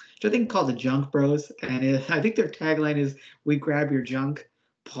crew, which I think called the Junk Bros. And I think their tagline is, "We grab your junk,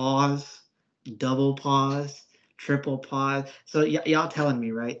 pause, double pause, triple pause. So y'all telling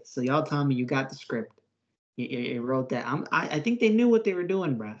me, right? So y'all telling me you got the script. You wrote that. I think they knew what they were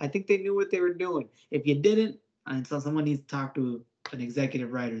doing, bro. I think they knew what they were doing. If you didn't, and so someone needs to talk to an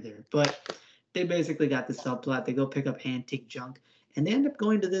executive writer there. But they basically got the subplot. They go pick up antique junk, and they end up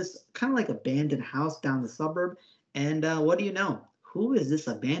going to this kind of like abandoned house down the suburb. And what do you know? Who is this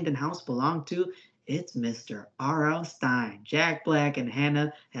abandoned house belong to? It's Mr. R.L. Stein. Jack Black and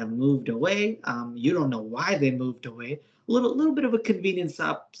Hannah have moved away. You don't know why they moved away. Little bit of a convenience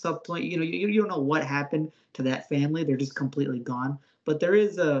subpoint. You know, you don't know what happened to that family. They're just completely gone. But there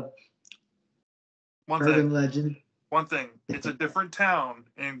is a One urban thing. legend. One thing. It's a different town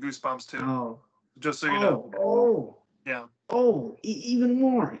in Goosebumps 2. Oh, Just so you know. Yeah. Even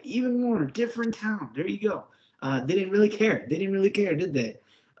more different town. There you go. They didn't really care. They didn't really care, did they?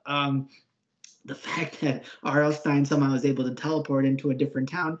 Um, the fact that R.L. Stein somehow was able to teleport into a different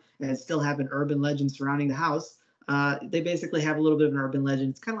town and still have an urban legend surrounding the house. They basically have a little bit of an urban legend.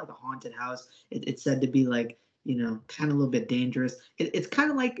 It's kind of like a haunted house. It's said to be like, kind of a little bit dangerous. It's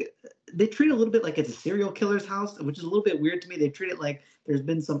kind of like they treat it a little bit like it's a serial killer's house, which is a little bit weird to me. They treat it like there's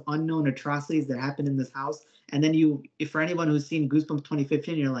been some unknown atrocities that happened in this house. And then if for anyone who's seen Goosebumps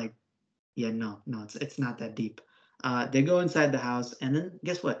 2015, you're like, yeah, no, it's not that deep. They go inside the house, and then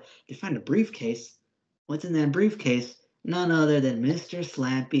guess what? They find a briefcase. What's in that briefcase? None other than Mr.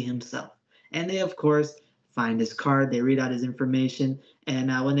 Slappy himself. And they, of course, find his card. They read out his information, and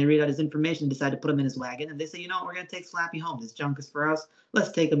when they read out his information, decide to put him in his wagon. And they say, we're gonna take Slappy home. This junk is for us.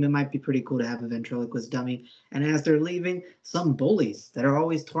 Let's take him. It might be pretty cool to have a ventriloquist dummy. And as they're leaving, some bullies that are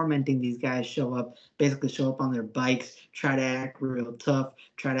always tormenting these guys show up. Basically, show up on their bikes, try to act real tough,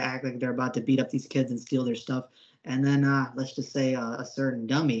 try to act like they're about to beat up these kids and steal their stuff. And then let's just say a certain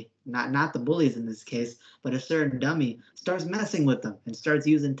dummy, not the bullies in this case, but a certain dummy starts messing with them and starts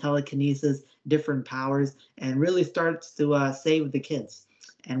using telekinesis, different powers, and really starts to save the kids.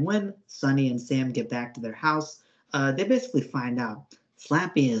 And when Sonny and Sam get back to their house, they basically find out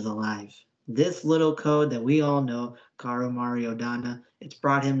Slappy is alive. This little code that we all know, Karu Mario Dana, it's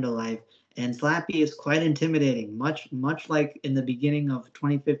brought him to life. And Slappy is quite intimidating, much like in the beginning of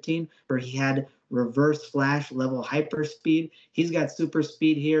 2015, where he had reverse flash level hyper speed. He's got super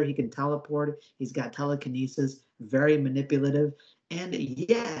speed here. He can teleport. He's got telekinesis, very manipulative. And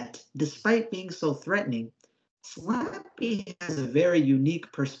yet, despite being so threatening, Slappy has a very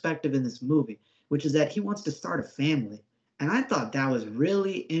unique perspective in this movie, which is that he wants to start a family. And I thought that was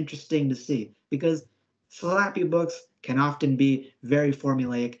really interesting to see because Slappy books can often be very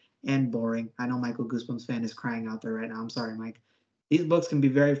formulaic and boring. I know Michael Goosebumps fan is crying out there right now. I'm sorry, Mike. These books can be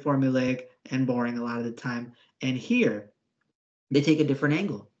very formulaic and boring a lot of the time. And here, they take a different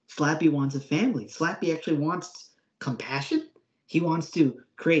angle. Slappy wants a family. Slappy actually wants compassion. He wants to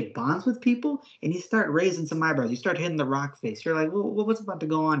create bonds with people, and you start raising some eyebrows. You start hitting the rock face. You're like, well, what's about to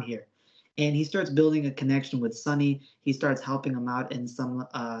go on here? And he starts building a connection with Sonny. He starts helping him out in some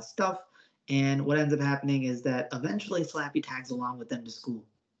stuff. And what ends up happening is that eventually Slappy tags along with them to school.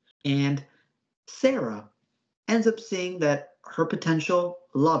 And Sarah ends up seeing that her potential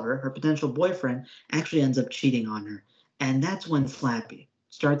lover, her potential boyfriend, actually ends up cheating on her. And that's when Slappy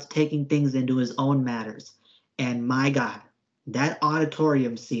starts taking things into his own matters. And my God, that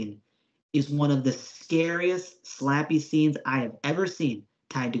auditorium scene is one of the scariest Slappy scenes I have ever seen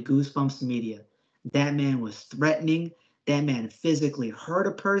tied to Goosebumps media. That man was threatening. That man physically hurt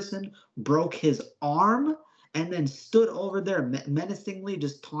a person, broke his arm, and then stood over there menacingly,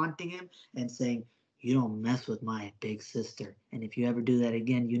 just taunting him and saying, you don't mess with my big sister. And if you ever do that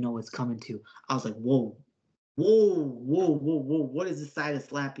again, you know what's coming to. I was like, whoa, whoa. What is this side of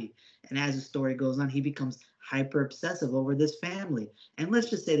Slappy? And as the story goes on, he becomes hyper obsessive over this family. And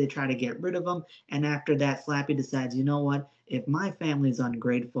let's just say they try to get rid of him. And after that, Slappy decides, you know what? If my family is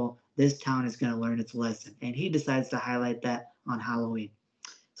ungrateful, this town is going to learn its lesson. And he decides to highlight that on Halloween.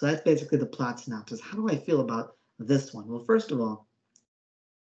 So that's basically the plot synopsis. How do I feel about this one? Well, first of all,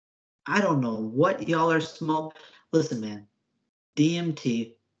 I don't know what y'all are smoking. Listen, man,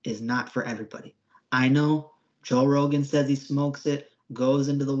 DMT is not for everybody. I know Joe Rogan says he smokes it, goes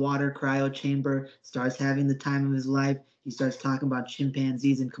into the water cryo chamber, starts having the time of his life. He starts talking about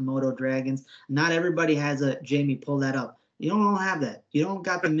chimpanzees and Komodo dragons. Not everybody has a Jamie, pull that up. You don't all have that. You don't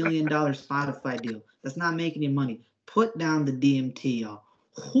got the $1 million Spotify deal. That's not making you money. Put down the DMT, y'all.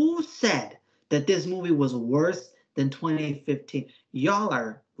 Who said that this movie was worse than 2015? Y'all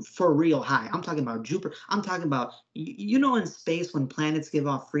are for real high. I'm talking about Jupiter. I'm talking about, in space when planets give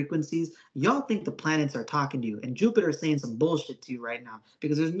off frequencies, y'all think the planets are talking to you. And Jupiter is saying some bullshit to you right now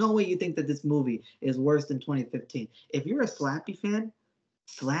because there's no way you think that this movie is worse than 2015. If you're a Slappy fan,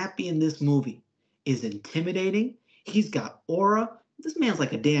 Slappy in this movie is intimidating. He's got aura. This man's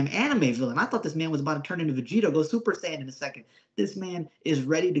like a damn anime villain. I thought this man was about to turn into Vegeta, go Super Saiyan in a second. This man is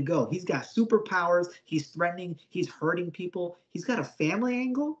ready to go. He's got superpowers. He's threatening. He's hurting people. He's got a family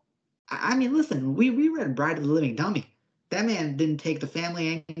angle. I mean, listen, we read Bride of the Living Dummy. That man didn't take the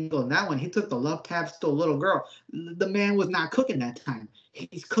family angle in that one. He took the love taps to a little girl. The man was not cooking that time.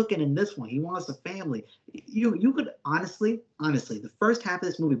 He's cooking in this one. He wants a family. You could honestly, the first half of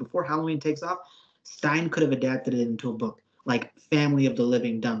this movie before Halloween takes off, Stein could have adapted it into a book like Family of the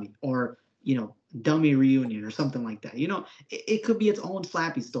Living Dummy or Dummy Reunion or something like that. It could be its own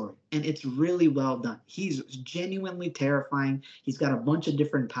Slappy story, and it's really well done. He's genuinely terrifying. He's got a bunch of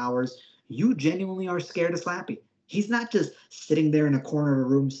different powers. You genuinely are scared of Slappy. He's not just sitting there in a corner of a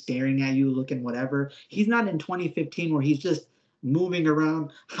room staring at you, looking whatever. He's not in 2015 where he's just moving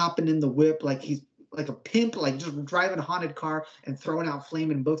around, hopping in the whip like he's like a pimp, like just driving a haunted car and throwing out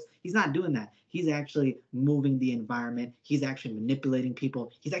flaming books. He's not doing that. He's actually moving the environment. He's actually manipulating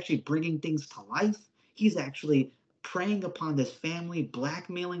people. He's actually bringing things to life. He's actually preying upon this family,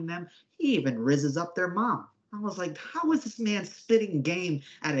 blackmailing them. He even rizzes up their mom. I was like, how is this man spitting game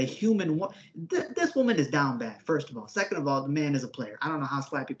at a human? This woman is down bad, first of all. Second of all, the man is a player. I don't know how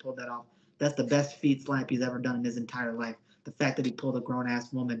Slappy pulled that off. That's the best feat Slappy's ever done in his entire life. The fact that he pulled a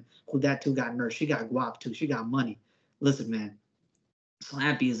grown-ass woman who that too got nursed. She got guap too. She got money. Listen, man,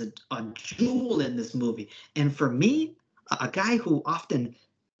 Slappy is a jewel in this movie. And for me, a guy who often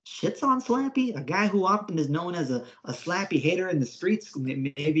shits on Slappy, a guy who often is known as a Slappy hater in the streets,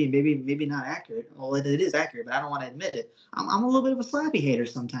 maybe not accurate. Well, it is accurate, but I don't want to admit it. I'm a little bit of a Slappy hater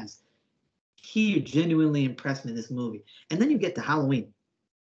sometimes. He genuinely impressed me in this movie. And then you get to Halloween.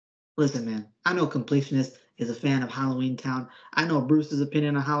 Listen, man, I know Completionist is a fan of Halloween Town. I know Bruce's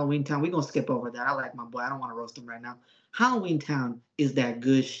opinion on Halloween Town. We're going to skip over that. I like my boy. I don't want to roast him right now. Halloween Town is that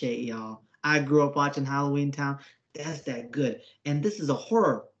good shit, y'all. I grew up watching Halloween Town. That's that good. And this is a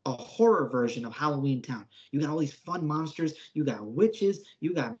horror version of Halloween Town. You got all these fun monsters. You got witches.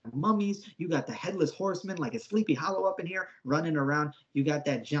 You got mummies. You got the headless horseman like a Sleepy Hollow up in here running around. You got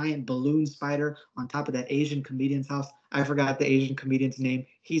that giant balloon spider on top of that Asian comedian's house. I forgot the Asian comedian's name.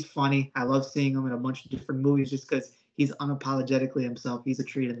 He's funny. I love seeing him in a bunch of different movies just because he's unapologetically himself. He's a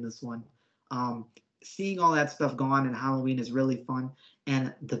treat in this one. Seeing all that stuff go on in Halloween is really fun.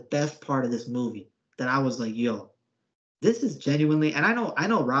 And the best part of this movie that I was like, yo, this is genuinely, and I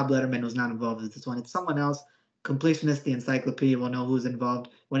know Rob Letterman was not involved with this one. It's someone else. Completionist, the encyclopedia, will know who's involved.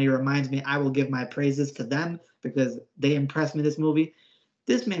 When he reminds me, I will give my praises to them because they impressed me this movie.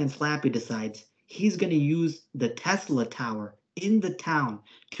 This man Slappy decides he's going to use the Tesla Tower in the town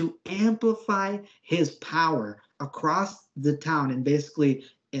to amplify his power across the town and basically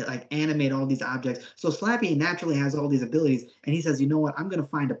like animate all these objects. So Slappy naturally has all these abilities, and he says, you know what, I'm going to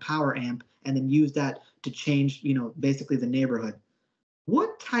find a power amp and then use that to change, basically the neighborhood.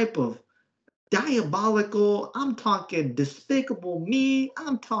 What type of diabolical, I'm talking Despicable Me,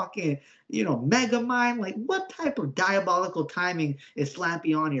 I'm talking, Megamind, like what type of diabolical timing is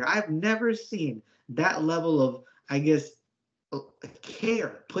Slappy on here? I've never seen that level of, I guess,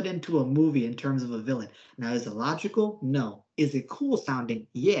 care put into a movie in terms of a villain. Now, is it logical? No. Is it cool sounding?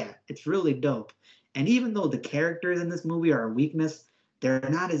 Yeah, it's really dope. And even though the characters in this movie are a weakness, they're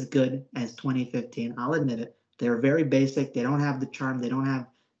not as good as 2015. I'll admit it. They're very basic. They don't have the charm. They don't have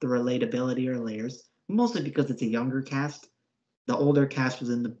the relatability or layers, mostly because it's a younger cast. The older cast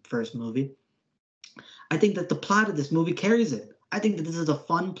was in the first movie. I think that the plot of this movie carries it. I think that this is a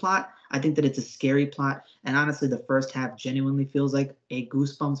fun plot. I think that it's a scary plot. And honestly, the first half genuinely feels like a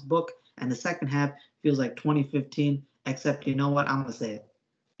Goosebumps book. And the second half feels like 2015, except you know what? I'm going to say it.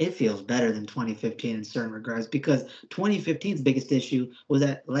 It feels better than 2015 in certain regards because 2015's biggest issue was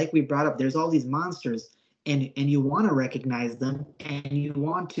that, like we brought up, there's all these monsters and you want to recognize them and you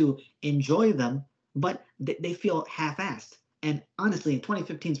want to enjoy them, but they feel half-assed. And honestly,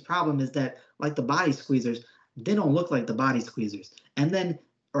 2015's problem is that, like the body squeezers, they don't look like the body squeezers. And then,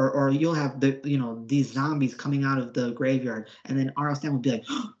 or you'll have these zombies coming out of the graveyard, and then R.L. Stan will be like,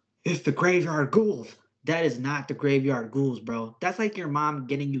 oh, it's the graveyard ghouls. That is not the graveyard ghouls, bro. That's like your mom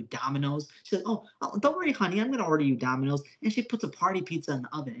getting you Domino's. She says, oh, don't worry, honey, I'm gonna order you Domino's. And she puts a party pizza in the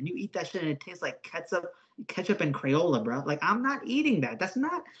oven, and you eat that shit, and it tastes like ketchup and Crayola, bro. Like, I'm not eating that. That's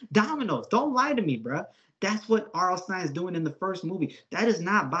not Domino's. Don't lie to me, bro. That's what R.L. Stine is doing in the first movie. That is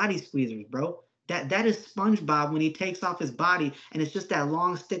not body squeezers, bro. That is SpongeBob when he takes off his body and it's just that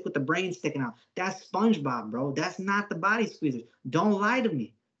long stick with the brain sticking out. That's SpongeBob, bro. That's not the body squeezers. Don't lie to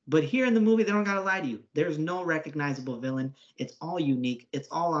me. But here in the movie, they don't gotta lie to you. There's no recognizable villain. It's all unique. It's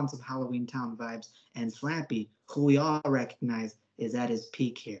all on some Halloween Town vibes. And Slappy, who we all recognize, is at his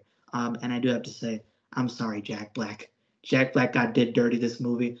peak here. And I do have to say, I'm sorry, Jack Black. Jack Black did dirty this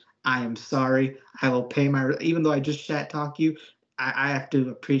movie. I am sorry. I will pay my, even though I just chat talk you, I have to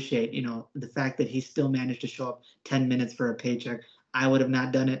appreciate, the fact that he still managed to show up 10 minutes for a paycheck. I would have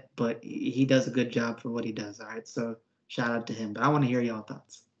not done it, but he does a good job for what he does. All right. So shout out to him. But I want to hear y'all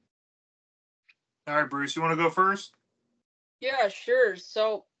thoughts. All right, Bruce, you want to go first? Yeah, sure.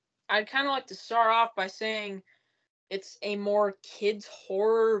 So I'd kind of like to start off by saying it's a more kids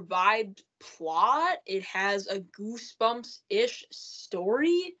horror vibe plot. It has a Goosebumps-ish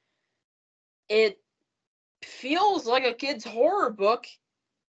story. It feels like a kid's horror book,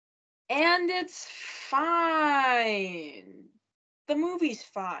 and it's fine. The movie's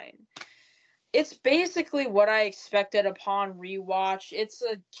fine. It's basically what I expected upon rewatch. It's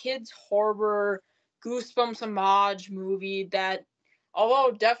a kids horror Goosebumps homage movie that,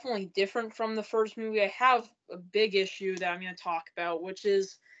 although definitely different from the first movie, I have a big issue that I'm going to talk about, which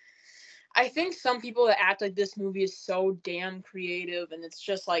is I think some people that act like this movie is so damn creative and it's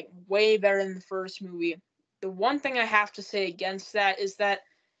just like way better than the first movie. The one thing I have to say against that is that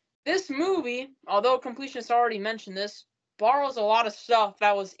this movie, although Completionists already mentioned this, borrows a lot of stuff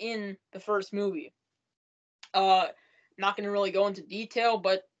that was in the first movie. I'm not going to really go into detail,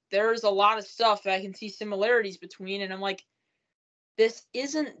 but there's a lot of stuff that I can see similarities between, and I'm like, this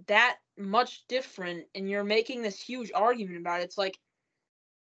isn't that much different, and you're making this huge argument about it. It's like,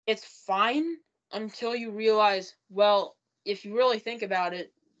 it's fine until you realize, well, if you really think about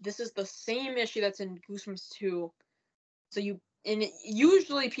it, this is the same issue that's in Goosebumps 2. So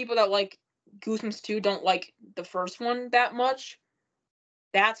usually people that like Goosebumps 2 don't like the first one that much.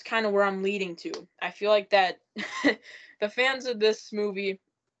 That's kind of where I'm leading to. I feel like that the fans of this movie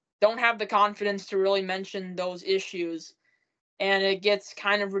don't have the confidence to really mention those issues, and it gets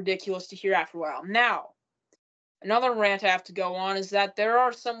kind of ridiculous to hear after a while. Now, another rant I have to go on is that there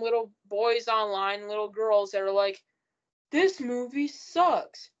are some little boys online, little girls that are like, this movie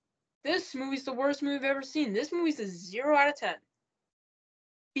sucks. This movie's the worst movie I've ever seen. This movie's a 0 out of 10.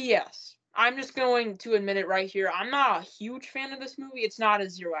 BS. I'm just going to admit it right here. I'm not a huge fan of this movie. It's not a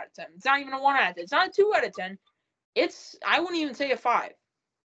 0 out of 10. It's not even a 1 out of 10. It's not a 2 out of 10. I wouldn't even say a 5.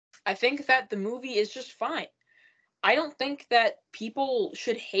 I think that the movie is just fine. I don't think that people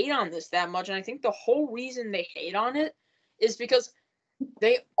should hate on this that much. And I think the whole reason they hate on it is because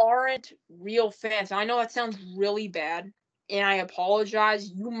they aren't real fans. Now, I know that sounds really bad, and I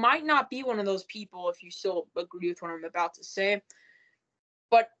apologize. You might not be one of those people if you still agree with what I'm about to say.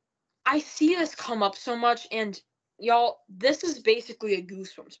 But I see this come up so much, and y'all, this is basically a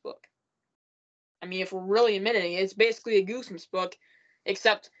Goosebumps book. I mean, if we're really admitting it, it's basically a Goosebumps book,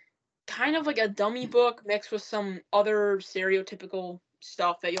 except kind of like a dummy book mixed with some other stereotypical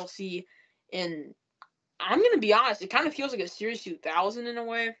stuff that you'll see in, I'm going to be honest, it kind of feels like a Series 2000 in a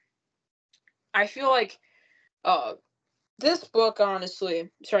way. I feel like this book, honestly,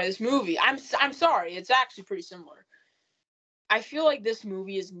 sorry, this movie, I'm sorry, it's actually pretty similar. I feel like this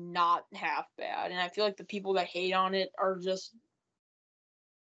movie is not half bad, and I feel like the people that hate on it are just,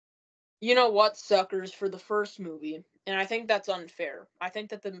 you know what, suckers for the first movie, and I think that's unfair. I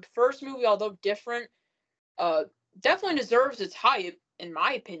think that the first movie, although different, definitely deserves its hype, in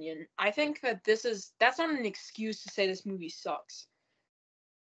my opinion. I think that that's not an excuse to say this movie sucks.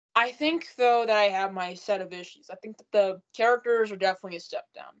 I think, though, that I have my set of issues. I think that the characters are definitely a step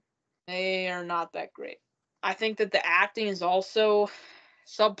down. They are not that great. I think that the acting is also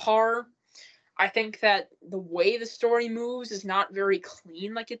subpar. I think that the way the story moves is not very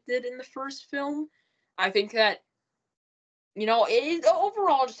clean like it did in the first film. I think that, it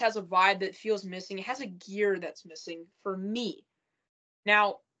overall just has a vibe that feels missing. It has a gear that's missing for me.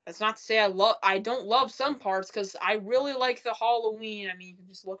 Now, that's not to say I don't love some parts, because I really like the Halloween. I mean, you can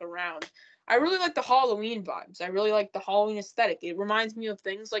just look around. I really like the Halloween vibes. I really like the Halloween aesthetic. It reminds me of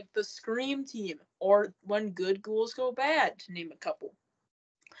things like the Scream team or When Good Ghouls Go Bad, to name a couple.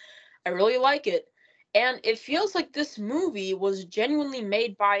 I really like it. And it feels like this movie was genuinely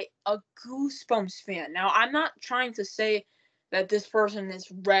made by a Goosebumps fan. Now, I'm not trying to say that this person has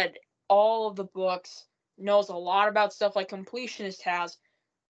read all of the books, knows a lot about stuff like Completionist has,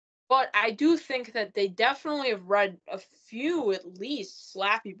 but I do think that they definitely have read a few, at least,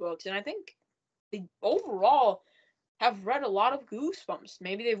 Slappy books, and I think they overall have read a lot of Goosebumps.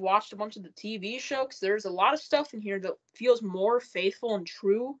 Maybe they've watched a bunch of the TV show, because there's a lot of stuff in here that feels more faithful and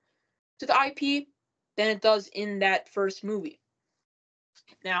true to the IP than it does in that first movie.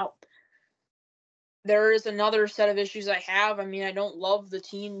 Now, there is another set of issues I have. I mean, I don't love the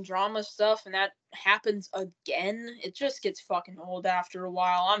teen drama stuff, and that happens again. It just gets fucking old after a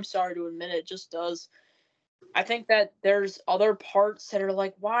while. I'm sorry to admit it just does. I think that there's other parts that are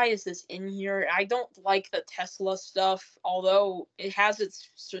like, why is this in here? I don't like the Tesla stuff, although it has its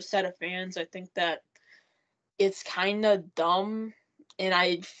set of fans. I think that it's kind of dumb, and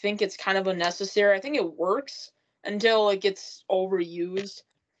I think it's kind of unnecessary. I think it works until it gets overused.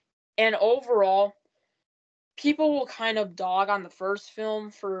 And overall, people will kind of dog on the first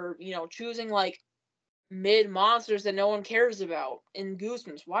film for, choosing like mid monsters that no one cares about in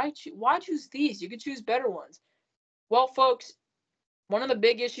Goosebumps. Why choose these? You could choose better ones. Well, folks, one of the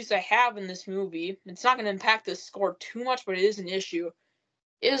big issues I have in this movie, it's not going to impact the score too much, but it is an issue,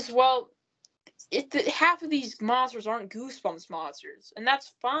 is, well, half of these monsters aren't Goosebumps monsters, and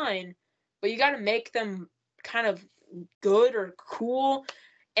that's fine, but you got to make them kind of good or cool.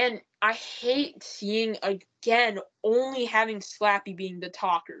 And I hate seeing, again, only having Slappy being the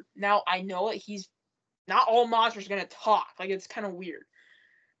talker. Now, I know that he's not all monsters are going to talk. Like, it's kind of weird.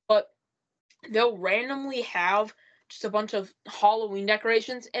 But they'll randomly have just a bunch of Halloween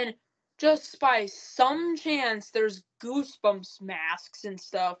decorations, and just by some chance, there's Goosebumps masks and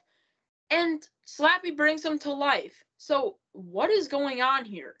stuff, and Slappy brings them to life. So, what is going on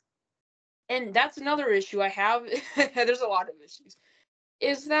here? And that's another issue I have. There's a lot of issues.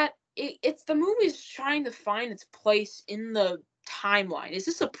 Is that it's the movie's trying to find its place in the timeline. Is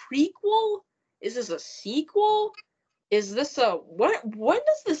this a prequel? Is this a sequel? Is this a when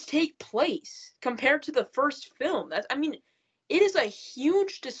does this take place compared to the first film? It is a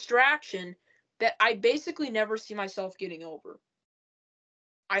huge distraction that I basically never see myself getting over.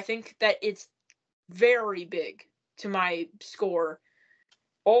 I think that it's very big to my score.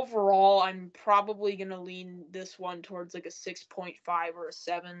 Overall, I'm probably going to lean this one towards like a 6.5 or a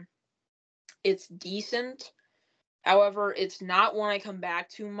 7. It's decent. However, it's not one I come back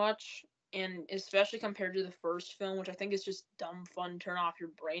to much, and especially compared to the first film, which I think is just dumb fun, turn off your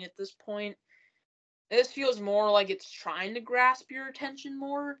brain at this point. This feels more like it's trying to grasp your attention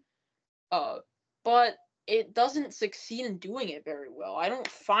more, but it doesn't succeed in doing it very well. I don't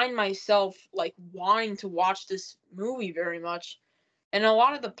find myself like wanting to watch this movie very much, and a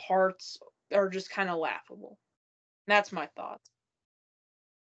lot of the parts are just kind of laughable. That's my thoughts.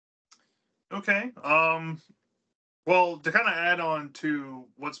 Okay. Well, to kind of add on to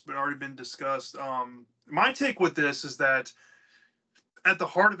what's already been discussed, my take with this is that at the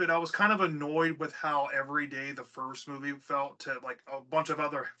heart of it, I was kind of annoyed with how everyday the first movie felt to like a bunch of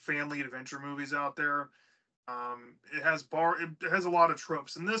other family adventure movies out there. It has a lot of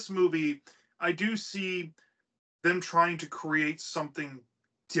tropes. In this movie, I do see them trying to create something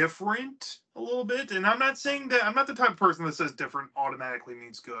different a little bit. And I'm not saying that I'm not the type of person that says different automatically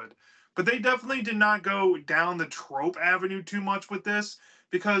means good. But they definitely did not go down the trope avenue too much with this,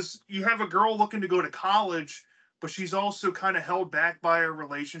 because you have a girl looking to go to college, but she's also kind of held back by a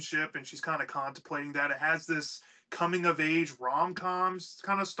relationship, and she's kind of contemplating that. It has this coming of age rom-coms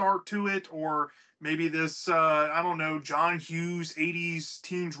kind of start to it, or maybe this I don't know, John Hughes 80s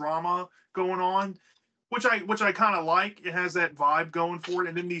teen drama going on, which I kind of like. It has that vibe going for it.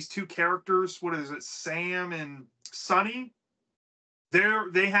 And then these two characters, what is it, Sam and Sunny?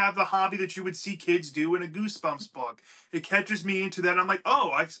 They have the hobby that you would see kids do in a Goosebumps book. It catches me into that. I'm like,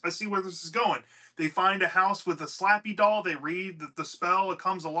 oh, I see where this is going. They find a house with a Slappy doll. They read the spell. It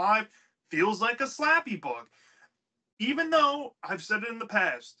comes alive. Feels like a Slappy book. Even though I've said it in the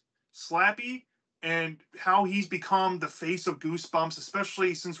past, Slappy and how he's become the face of Goosebumps,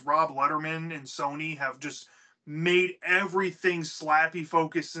 especially since Rob Letterman and Sony have just made everything Slappy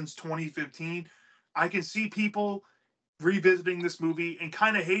focused since 2015. I can see people revisiting this movie and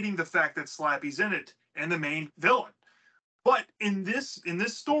kind of hating the fact that Slappy's in it and the main villain. But in this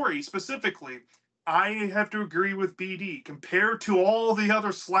story specifically, I have to agree with BD. Compared to all the other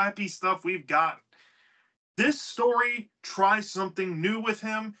Slappy stuff we've got, this story tries something new with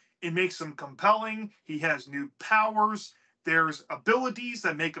him. It makes him compelling. He has new powers. There's abilities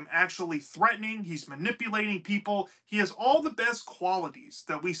that make him actually threatening. He's manipulating people. He has all the best qualities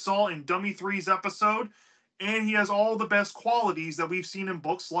that we saw in Dummy Three's episode, and he has all the best qualities that we've seen in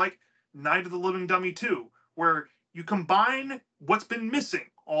books like Night of the Living Dummy 2, where you combine what's been missing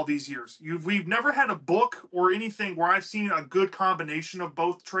all these years. We've never had a book or anything where I've seen a good combination of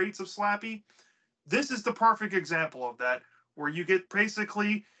both traits of Slappy. This is the perfect example of that, where you get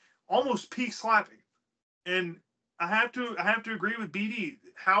basically almost peak Slappy. And I have to agree with BD.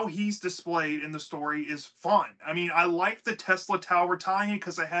 How he's displayed in the story is fun. I mean, I like the Tesla Tower tie-in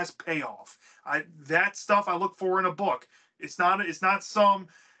because it has payoff. That stuff I look for in a book. It's not some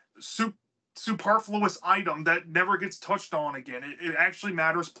superfluous item that never gets touched on again. It actually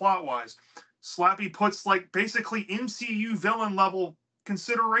matters plot wise. Slappy puts like basically MCU villain level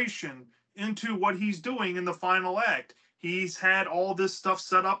consideration into what he's doing in the final act. He's had all this stuff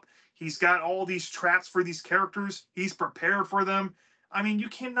set up. He's got all these traps for these characters. He's prepared for them. I mean, you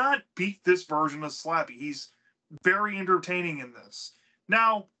cannot beat this version of Slappy. He's very entertaining in this.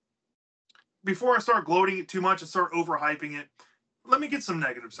 Now, before I start gloating it too much and start overhyping it, let me get some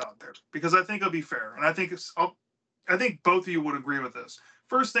negatives out there because I think it'll be fair, and I think both of you would agree with this.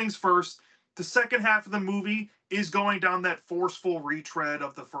 First things first, the second half of the movie is going down that forceful retread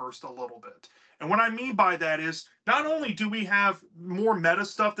of the first a little bit. And what I mean by that is not only do we have more meta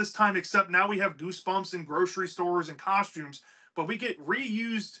stuff this time, except now we have Goosebumps in grocery stores and costumes, but we get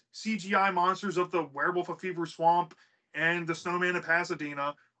reused CGI monsters of the Werewolf of Fever Swamp and the Snowman of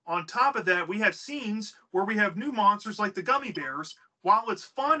Pasadena. On top of that, we have scenes where we have new monsters like the gummy bears. While it's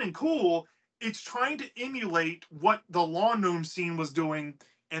fun and cool, it's trying to emulate what the lawn gnome scene was doing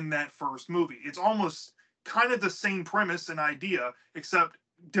in that first movie. It's almost kind of the same premise and idea, except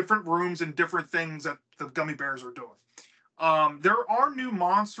different rooms and different things that the gummy bears are doing. There are new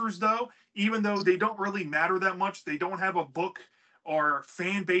monsters, though, even though they don't really matter that much. They don't have a book or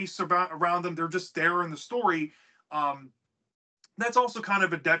fan base around them. They're just there in the story. That's also kind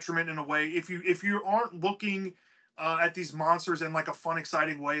of a detriment in a way. If you aren't looking at these monsters in like a fun,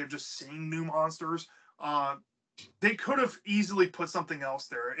 exciting way of just seeing new monsters, they could have easily put something else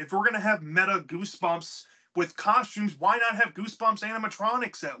there. If we're gonna have meta Goosebumps with costumes, why not have Goosebumps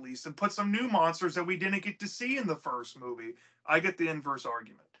animatronics at least and put some new monsters that we didn't get to see in the first movie? I get the inverse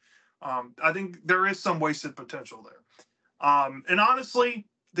argument. I think there is some wasted potential there. And honestly,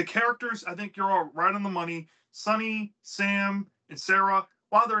 the characters, I think you're all right on the money. Sunny, Sam, and Sarah,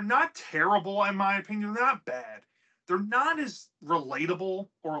 while they're not terrible, in my opinion, they're not bad. They're not as relatable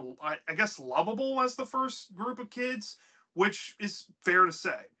or, I guess, lovable as the first group of kids, which is fair to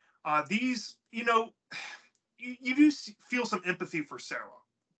say. These, you do feel some empathy for Sarah,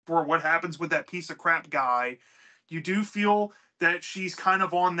 for what happens with that piece of crap guy. You do feel that she's kind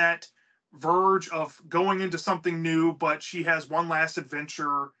of on that verge of going into something new, but she has one last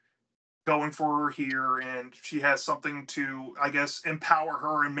adventure going for her here, and she has something to, I guess, empower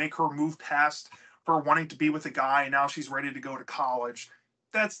her and make her move past her wanting to be with a guy, and now she's ready to go to college.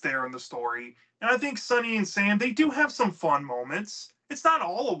 That's there in the story. And I think Sunny and Sam, they do have some fun moments. It's not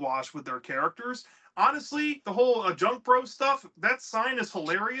all a wash with their characters. Honestly, the whole Junk Bro stuff, that sign is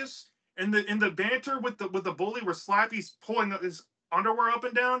hilarious. And the banter with the bully where Slappy's pulling his underwear up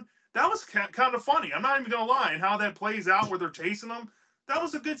and down, that was kind of funny. I'm not even gonna lie. And how that plays out where they're chasing them, that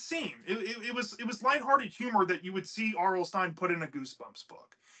was a good scene. It was lighthearted humor that you would see R.L. Stine put in a Goosebumps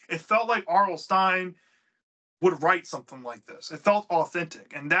book. It felt like R.L. Stine would write something like this. It felt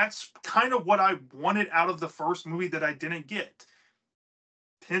authentic, and that's kind of what I wanted out of the first movie that I didn't get.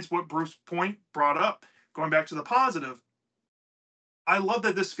 Hence what Bruce Point brought up. Going back to the positive, I love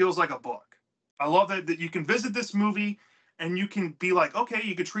that this feels like a book. I love that you can visit this movie and you can be like, okay,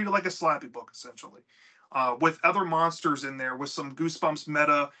 you could treat it like a Slappy book, essentially. With other monsters in there, with some Goosebumps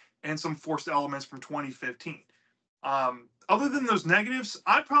meta and some forced elements from 2015. Other than those negatives,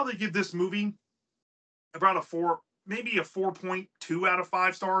 I'd probably give this movie about a 4, maybe a 4.2 out of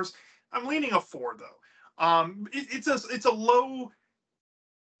 5 stars. I'm leaning a 4 though. It's a low,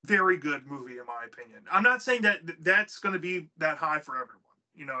 very good movie in my opinion. I'm not saying that that's going to be that high for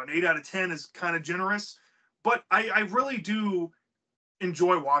everyone. An 8 out of 10 is kind of generous, but I really do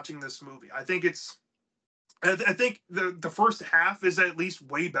enjoy watching this movie. I think the first half is at least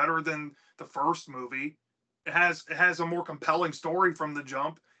way better than the first movie. It has a more compelling story from the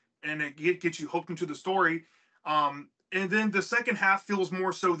jump, and it gets you hooked into the story. And then the second half feels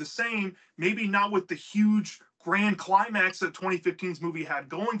more so the same, maybe not with the huge grand climax that 2015's movie had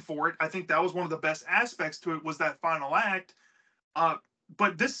going for it. I think that was one of the best aspects to it was that final act.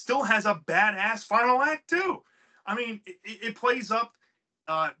 But this still has a badass final act too. I mean, it plays up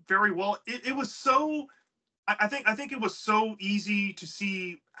very well. It was so. I think it was so easy to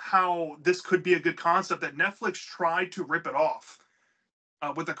see how this could be a good concept that Netflix tried to rip it off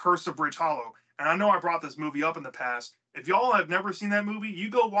with The Curse of Bridge Hollow. And I know I brought this movie up in the past. If y'all have never seen that movie, you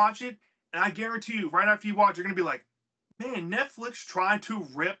go watch it, and I guarantee you, right after you watch, you're gonna be like, "Man, Netflix tried to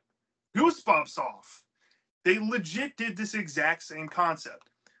rip Goosebumps off. They legit did this exact same concept."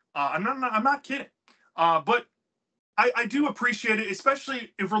 I'm not kidding. But I do appreciate it,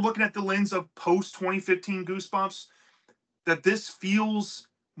 especially if we're looking at the lens of post 2015 Goosebumps, that this feels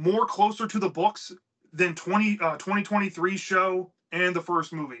more closer to the books than 2023 show and the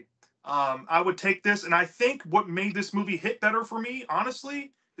first movie. I would take this, and I think what made this movie hit better for me,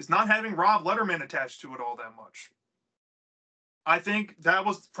 honestly, is not having Rob Letterman attached to it all that much. I think that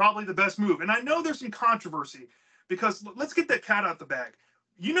was probably the best move. And I know there's some controversy because let's get that cat out the bag.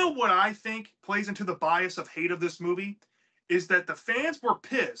 You know what I think plays into the bias of hate of this movie is that the fans were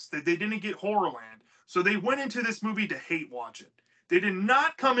pissed that they didn't get Horrorland, so they went into this movie to hate watch it. They did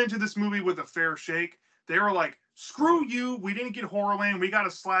not come into this movie with a fair shake. They were like, "Screw you! We didn't get Horrorland. We got a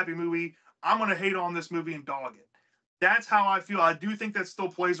slappy movie. I'm gonna hate on this movie and dog it." That's how I feel. I do think that still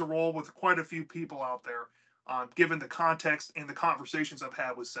plays a role with quite a few people out there, given the context and the conversations I've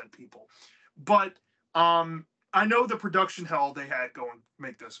had with said people. But I know the production hell they had going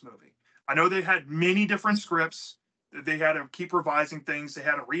make this movie. I know they had many different scripts. They had to keep revising things. They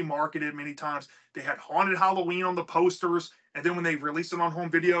had to remarket it many times. They had Haunted Halloween on the posters, and then when they released it on home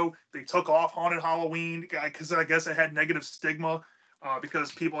video, they took off Haunted Halloween because I guess it had negative stigma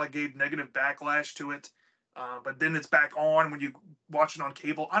because people like gave negative backlash to it. But then it's back on when you watch it on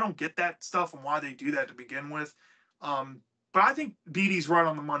cable. I don't get that stuff and why they do that to begin with. But I think Beatty's right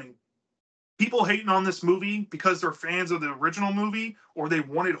on the money. People hating on this movie because they're fans of the original movie or they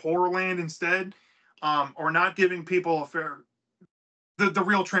wanted Horrorland instead, or not giving people a fair the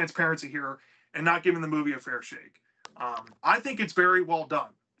real transparency here and not giving the movie a fair shake. I think it's very well done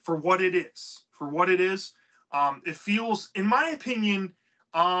for what it is. For what it is, it feels, in my opinion,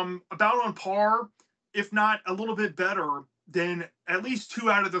 about on par, if not a little bit better than at least 2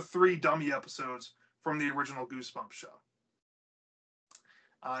 out of the 3 dummy episodes from the original Goosebumps show.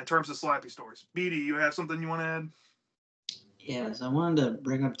 In terms of slappy stories, BD, you have something you want to add? Yes, I wanted to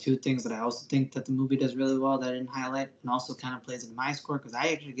bring up 2 things that I also think that the movie does really well that I didn't highlight, and also kind of plays into my score because I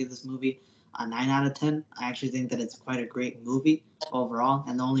actually give this movie a 9 out of 10. I actually think that it's quite a great movie overall,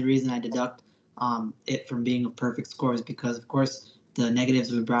 and the only reason I deduct it from being a perfect score is because, of course, the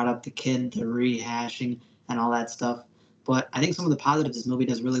negatives we brought up, the kid, the rehashing, and all that stuff. But I think some of the positives this movie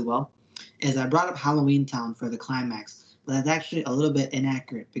does really well is I brought up Halloween Town for the climax, but that's actually a little bit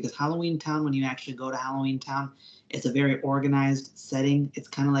inaccurate because Halloween Town, when you actually go to Halloween Town, it's a very organized setting. It's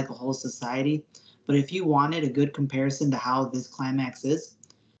kind of like a whole society. But if you wanted a good comparison to how this climax is,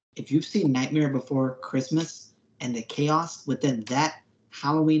 if you've seen Nightmare Before Christmas and the chaos within that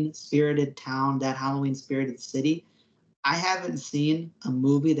Halloween spirited town, that Halloween spirited city, I haven't seen a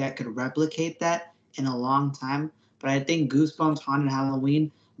movie that could replicate that in a long time. But I think Goosebumps Haunted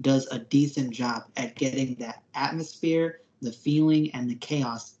Halloween does a decent job at getting that atmosphere, the feeling, and the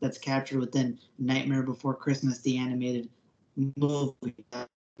chaos that's captured within Nightmare Before Christmas, the animated movie.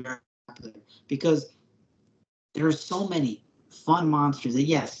 Very popular because there are so many fun monsters that,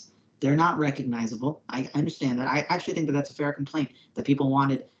 yes, they're not recognizable. I understand that. I actually think that that's a fair complaint that people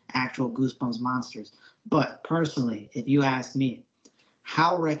wanted actual Goosebumps monsters. But personally, if you ask me,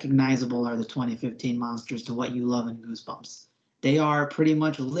 how recognizable are the 2015 monsters to what you love in Goosebumps? They are pretty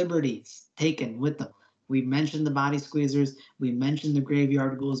much liberties taken with them. We mentioned the body squeezers. We mentioned the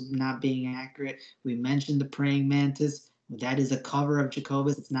graveyard ghouls not being accurate. We mentioned the praying mantis. That is a cover of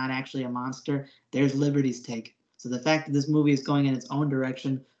Jacobus. It's not actually a monster. There's liberties taken. So the fact that this movie is going in its own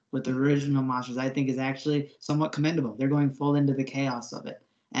direction with the original monsters, I think is actually somewhat commendable. They're going full into the chaos of it.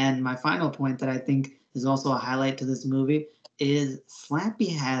 And my final point that I think is also a highlight to this movie is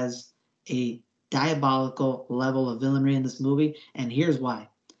Slappy has a diabolical level of villainy in this movie, and here's why.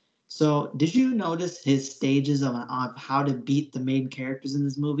 So, did you notice his stages of how to beat the main characters in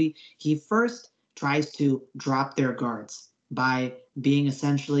this movie? He first tries to drop their guards by being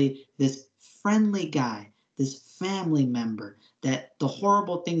essentially this friendly guy, this family member, that the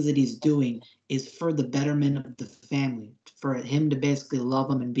horrible things that he's doing is for the betterment of the family, for him to basically love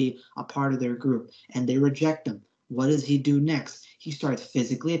them and be a part of their group. And they reject him. What does he do next? He starts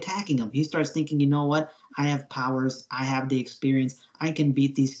physically attacking them. He starts thinking, you know what? I have powers. I have the experience. I can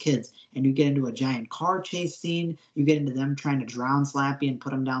beat these kids. And you get into a giant car chase scene. You get into them trying to drown Slappy and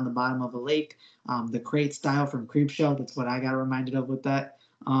put him down the bottom of a lake. The crate style from Creepshow. That's what I got reminded of with that.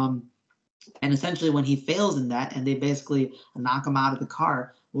 And essentially, when he fails in that and they basically knock him out of the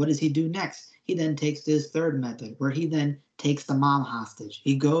car, what does he do next? He then takes his third method, where he then takes the mom hostage.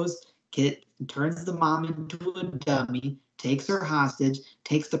 He goes, turns the mom into a dummy, takes her hostage,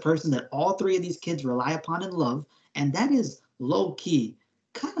 takes the person that all 3 of these kids rely upon and love, and that is low key,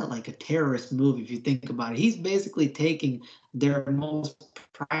 kind of like a terrorist move if you think about it. He's basically taking their most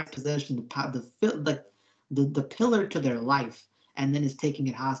prized possession, the pillar to their life, and then is taking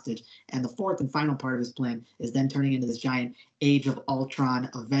it hostage. And the fourth and final part of his plan is then turning into this giant Age of Ultron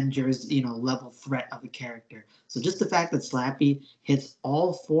Avengers, level threat of a character. So just the fact that Slappy hits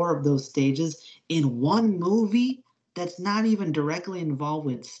all 4 of those stages in one movie that's not even directly involved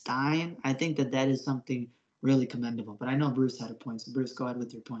with Stein, I think that is something really commendable. But I know Bruce had a point, so Bruce, go ahead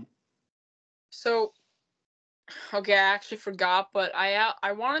with your point. So, okay, I actually forgot, but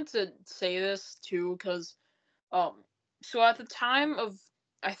I wanted to say this too because so at the time of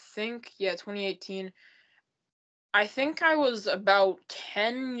I think, yeah, 2018. I think I was about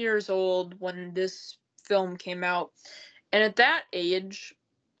 10 years old when this film came out. And at that age,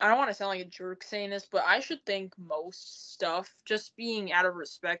 I don't want to sound like a jerk saying this, but I should think most stuff, just being out of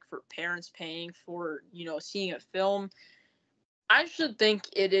respect for parents paying for, seeing a film, I should think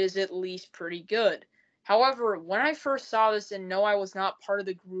it is at least pretty good. However, when I first saw this and know I was not part of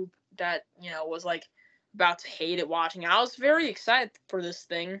the group that, was like about to hate it watching, I was very excited for this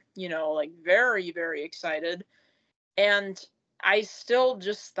thing, like very, very excited. And I still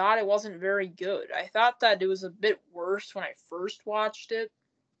just thought it wasn't very good. I thought that it was a bit worse when I first watched it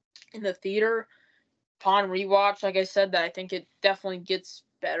in the theater. Upon rewatch, like I said, that I think it definitely gets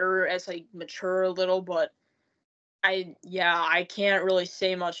better as I mature a little, but I can't really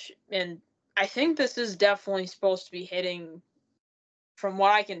say much. And I think this is definitely supposed to be hitting, from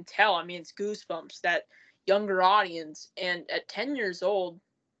what I can tell. I mean, it's Goosebumps, that younger audience, and at 10 years old,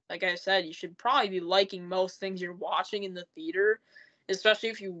 like I said, you should probably be liking most things you're watching in the theater, especially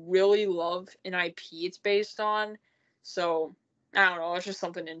if you really love an IP it's based on. So, I don't know, it's just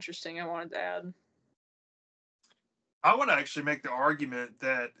something interesting I wanted to add. I would actually make the argument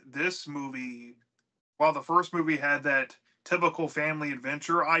that this movie, while the first movie had that typical family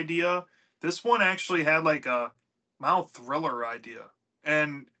adventure idea, this one actually had like a mild thriller idea.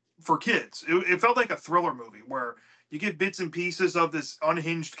 And for kids, it felt like a thriller movie where you get bits and pieces of this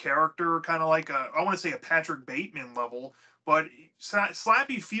unhinged character, kind of like I want to say a Patrick Bateman level, but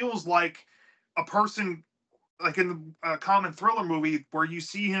Slappy feels like a person like in a common thriller movie where you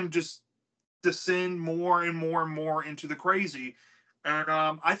see him just descend more and more and more into the crazy. And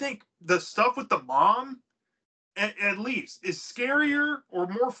I think the stuff with the mom, at least, is scarier or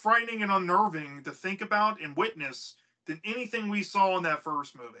more frightening and unnerving to think about and witness than anything we saw in that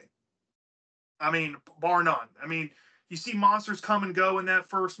first movie. I mean, bar none. I mean, you see monsters come and go in that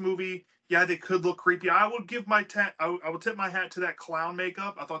first movie. Yeah, they could look creepy. I would give I would tip my hat to that clown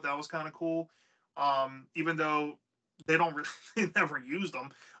makeup. I thought that was kind of cool. Even though they don't really, they never used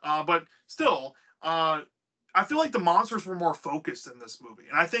them, but still, I feel like the monsters were more focused in this movie,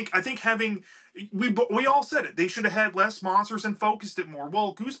 and I think having we all said it, they should have had less monsters and focused it more.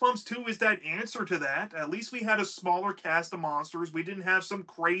 Well, Goosebumps 2 is that answer to that. At least we had a smaller cast of monsters. We didn't have some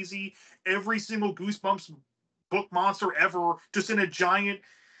crazy every single Goosebumps book monster ever just in a giant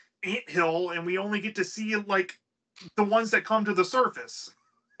ant hill, and we only get to see like the ones that come to the surface.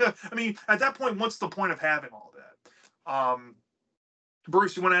 I mean, at that point, what's the point of having all that?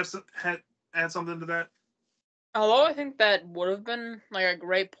 Bruce, you want to add something to that? Although I think that would have been like a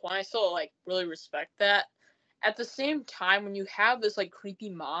great point, I still like really respect that. At the same time, when you have this like creepy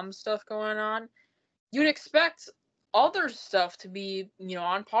mom stuff going on, you'd expect other stuff to be,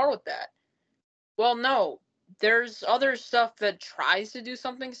 on par with that. Well, no. There's other stuff that tries to do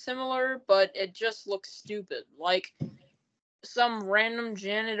something similar, but it just looks stupid. Like some random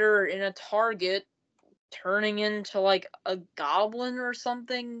janitor in a Target turning into like a goblin or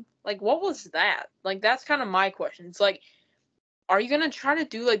something. Like, what was that? Like, that's kind of my question. It's like, are you gonna try to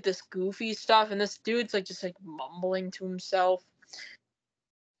do like this goofy stuff, and this dude's like just like mumbling to himself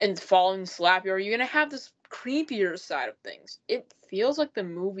and following Slappy? Or are you gonna have this creepier side of things? It feels like the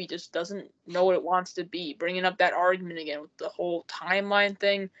movie just doesn't know what it wants to be. Bringing up that argument again with the whole timeline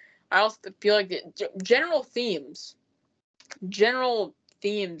thing. I also feel like general themes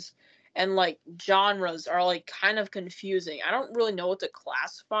and like genres are like kind of confusing. I don't really know what to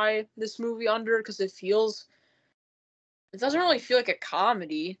classify this movie under because it doesn't really feel like a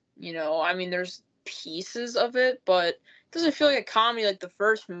comedy, I mean, there's pieces of it, but it doesn't feel like a comedy like the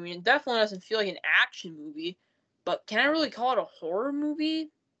first movie. It definitely doesn't feel like an action movie. But can I really call it a horror movie?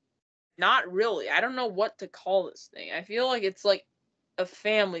 Not really. I don't know what to call this thing. I feel like it's like a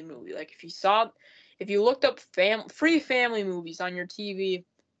family movie. Like if you looked up free family movies on your TV,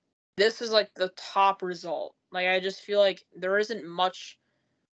 this is like the top result. Like I just feel like there isn't much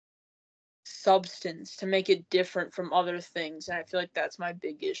substance to make it different from other things, and I feel like that's my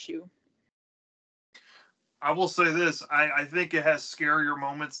big issue. I will say this: I think it has scarier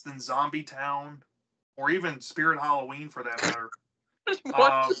moments than Zombie Town, or even Spirit Halloween for that matter.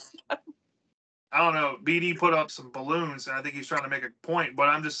 What? I don't know. BD put up some balloons, and I think he's trying to make a point. But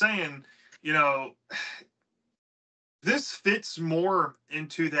I'm just saying, you know, this fits more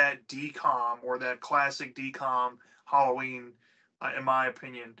into that DCOM or that classic DCOM Halloween, in my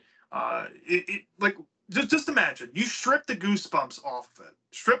opinion. It like just imagine you strip the Goosebumps off of it,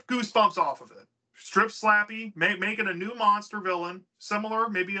 strip Goosebumps off of it, strip Slappy, make it a new monster villain, similar,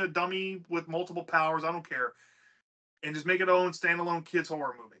 maybe a dummy with multiple powers. I don't care, and just make it own standalone kids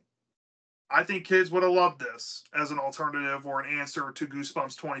horror movie. I think kids would have loved this as an alternative or an answer to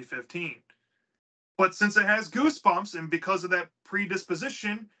Goosebumps 2015. But since it has Goosebumps, and because of that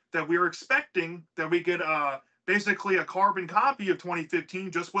predisposition that we were expecting that we get basically a carbon copy of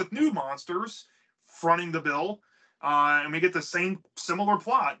 2015 just with new monsters fronting the bill, and we get the same similar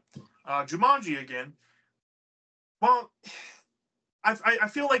plot, Jumanji again. Well, I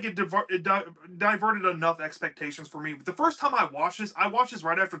feel like it diverted enough expectations for me. But the first time I watched this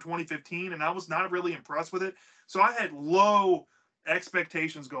right after 2015, and I was not really impressed with it. So I had low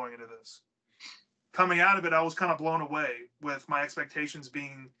expectations going into this. Coming out of it, I was kind of blown away with my expectations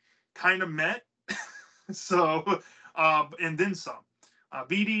being kind of met. So, and then some.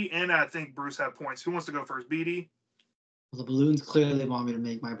 BD and I think Bruce have points. Who wants to go first? BD? Well, the balloons clearly want me to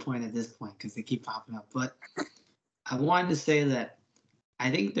make my point at this point because they keep popping up. But I wanted to say that I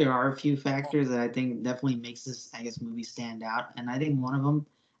think there are a few factors that I think definitely makes this, I guess, movie stand out. And I think one of them,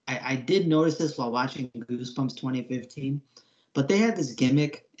 I did notice this while watching Goosebumps 2015, but they had this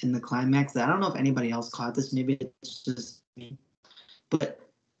gimmick in the climax that I don't know if anybody else caught this. Maybe it's just me. But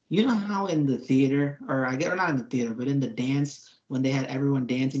you know how in the theater, or I get, or not in the theater, but in the dance, when they had everyone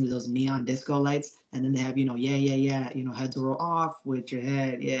dancing to those neon disco lights, and then they have, yeah, yeah, yeah, heads roll off with your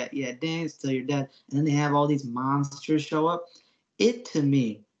head, yeah, yeah, dance till you're dead. And then they have all these monsters show up. It, to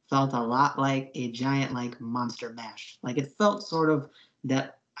me, felt a lot like a giant, like, monster mash. Like, it felt sort of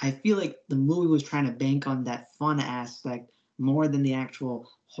that, I feel like the movie was trying to bank on that fun aspect more than the actual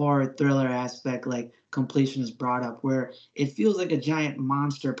horror thriller aspect, like completion is brought up, where it feels like a giant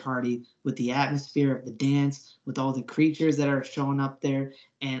monster party with the atmosphere of the dance, with all the creatures that are showing up there.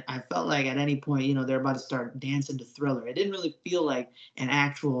 And I felt like at any point, they're about to start dancing to Thriller. It didn't really feel like an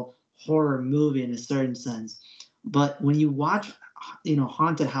actual horror movie in a certain sense. But when you watch,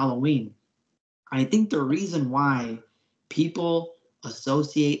 Haunted Halloween, I think the reason why people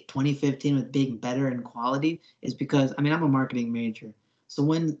associate 2015 with being better in quality is because, I'm a marketing major. So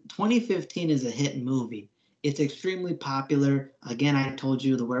when 2015 is a hit movie, it's extremely popular. Again, I told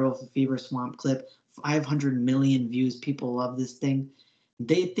you the Werewolf of Fever Swamp clip, 500 million views. People love this thing.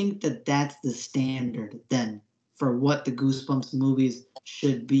 They think that that's the standard then for what the Goosebumps movies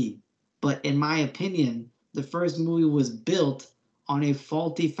should be. But in my opinion, the first movie was built on a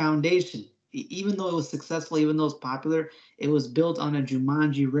faulty foundation. Even though it was successful, even though it was popular, it was built on a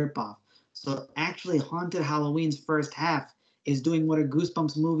Jumanji ripoff. So actually, Haunted Halloween's first half is doing what a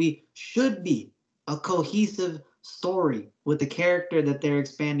Goosebumps movie should be, a cohesive story with the character that they're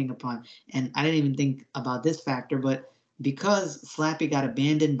expanding upon. And I didn't even think about this factor, but because Slappy got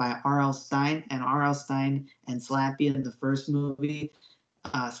abandoned by R.L. Stine, and R.L. Stine and Slappy in the first movie,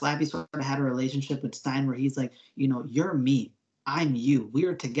 Slappy sort of had a relationship with Stine where he's like, you're me. I'm you.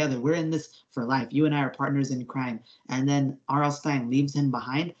 We're together. We're in this for life. You and I are partners in crime. And then R.L. Stine leaves him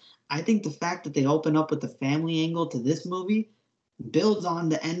behind. I think the fact that they open up with the family angle to this movie builds on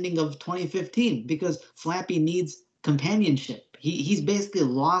the ending of 2015 because Slappy needs companionship. He's basically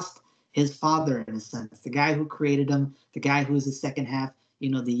lost his father in a sense, the guy who created him, the guy who's the second half,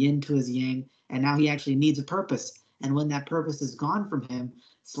 the yin to his yang, and now he actually needs a purpose. And when that purpose is gone from him,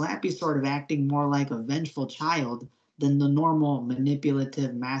 Slappy's sort of acting more like a vengeful child than the normal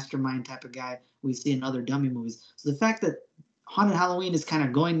manipulative mastermind type of guy we see in other dummy movies. So the fact that Haunted Halloween is kind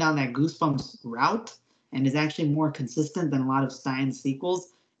of going down that Goosebumps route and is actually more consistent than a lot of Stein's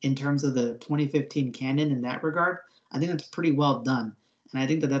sequels in terms of the 2015 canon in that regard, I think that's pretty well done. And I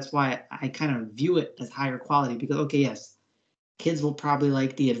think that that's why I kind of view it as higher quality because, okay, yes, kids will probably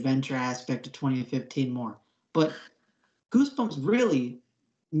like the adventure aspect of 2015 more. But Goosebumps really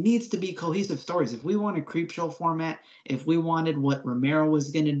needs to be cohesive stories. If we want a creep show format, if we wanted what Romero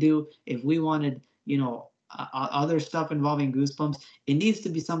was going to do, if we wanted, other stuff involving Goosebumps, it needs to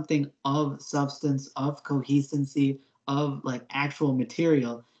be something of substance, of coherency, of like actual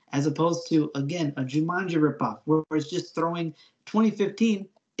material, as opposed to, again, a Jumanji ripoff where it's just throwing 2015.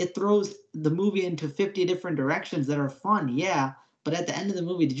 It throws the movie into 50 different directions that are fun, yeah, but at the end of the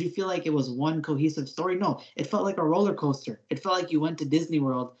movie, did you feel like it was one cohesive story? No, it felt like a roller coaster. It felt like you went to Disney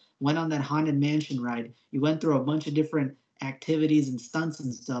World, went on that Haunted Mansion ride. You went through a bunch of different activities and stunts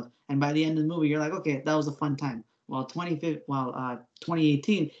and stuff. And by the end of the movie, you're like, okay, that was a fun time. While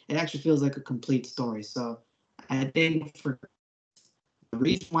 2018, it actually feels like a complete story. So I think for the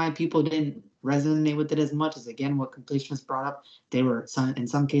reason why people didn't resonate with it as much is, again, what Completionists brought up. They were, in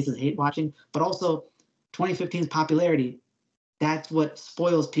some cases, hate watching, but also 2015's popularity, that's what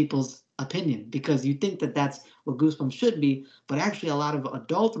spoils people's opinion because you think that that's what Goosebumps should be, but actually a lot of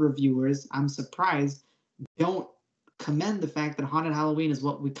adult reviewers, I'm surprised, don't commend the fact that Haunted Halloween is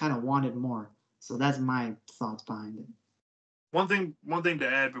what we kind of wanted more. So that's my thoughts behind it. one thing to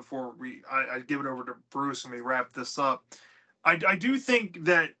add before I give it over to Bruce and we wrap this up. I do think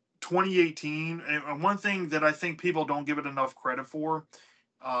that 2018, and one thing that I think people don't give it enough credit for,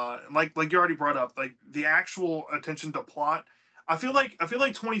 like you already brought up, like the actual attention to plot. I feel like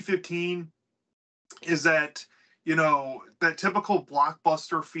 2015 is that, that typical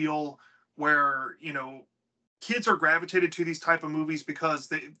blockbuster feel where, kids are gravitated to these type of movies because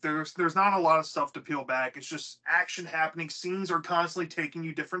there's not a lot of stuff to peel back. It's just action happening. Scenes are constantly taking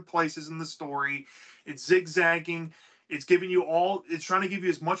you different places in the story. It's zigzagging. It's giving you all. It's trying to give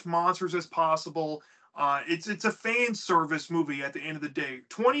you as much monsters as possible. It's a fan service movie at the end of the day.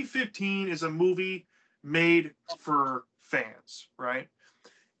 2015 is a movie made for fans, right?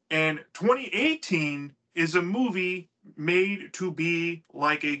 And 2018 is a movie made to be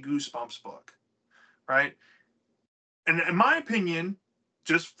like a Goosebumps book, right? And in my opinion,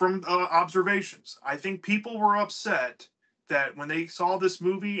 just from observations, I think people were upset that when they saw this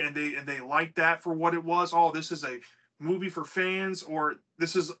movie and they liked that for what it was. Oh, this is a movie for fans, or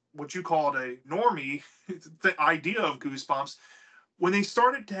this is what you called a normie the idea of Goosebumps. When they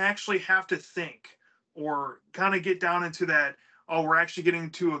started to actually have to think or kind of get down into that, oh, we're actually getting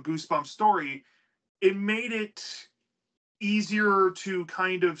to a Goosebumps story, it made it easier to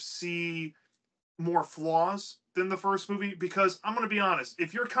kind of see more flaws than the first movie. Because I'm going to be honest,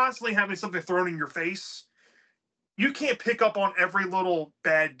 if you're constantly having something thrown in your face, you can't pick up on every little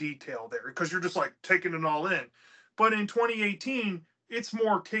bad detail there because you're just like taking it all in. But in 2018, it's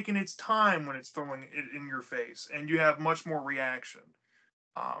more taking its time when it's throwing it in your face, and you have much more reaction.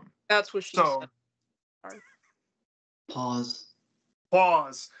 That's what she So said. Sorry. Pause.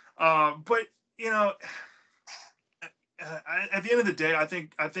 pause. But you know, at the end of the day, I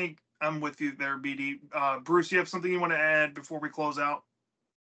think I'm with you there, BD. Bruce, you have something you want to add before we close out?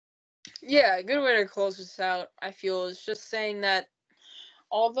 Yeah, a good way to close this out, I feel, is just saying that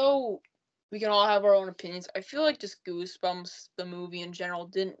although we can all have our own opinions, I feel like just Goosebumps, the movie in general,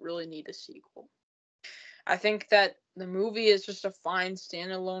 didn't really need a sequel. I think that the movie is just a fine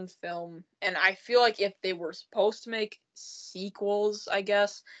standalone film, and I feel like if they were supposed to make sequels, I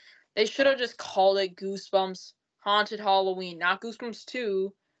guess, they should have just called it Goosebumps Haunted Halloween, not Goosebumps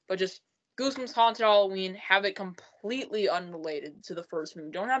 2, but just Goosebumps Haunted Halloween, have it completely unrelated to the first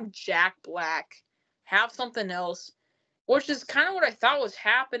movie. Don't have Jack Black, have something else, which is kind of what I thought was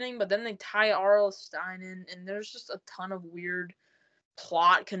happening, but then they tie R.L. Stein in, and there's just a ton of weird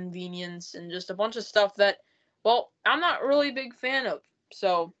plot convenience and just a bunch of stuff that, well, I'm not really a big fan of.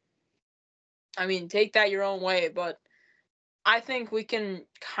 So, I mean, take that your own way, but I think we can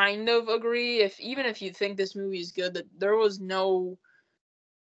kind of agree, if even if you think this movie is good, that there was no,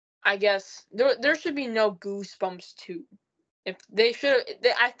 I guess there should be no Goosebumps 2. If they should,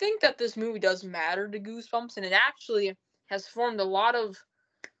 I think that this movie does matter to Goosebumps, and it actually has formed a lot of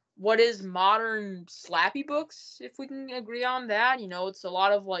what is modern slappy books, if we can agree on that. It's a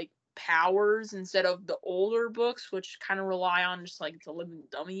lot of like powers instead of the older books, which kind of rely on just like the living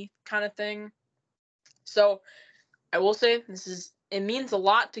dummy kind of thing. So I will say it means a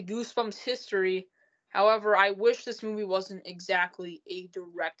lot to Goosebumps history. However, I wish this movie wasn't exactly a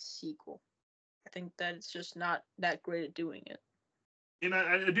direct sequel. I think that it's just not that great at doing it.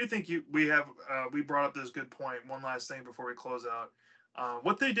 I do think we brought up this good point. One last thing before we close out.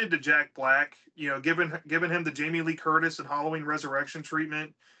 What they did to Jack Black, giving him the Jamie Lee Curtis and Halloween Resurrection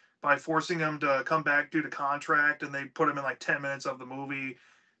treatment by forcing him to come back due to contract, and they put him in like 10 minutes of the movie.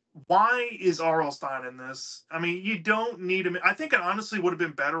 Why is R.L. Stein in this? I mean, you don't need him. I think it honestly would have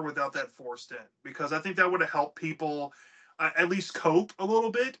been better without that forced in, because I think that would have helped people at least cope a little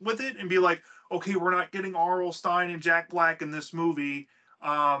bit with it and be like, okay, we're not getting R.L. Stein and Jack Black in this movie.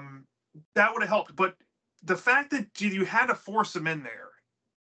 Um, that would have helped. But the fact that you had to force him in there,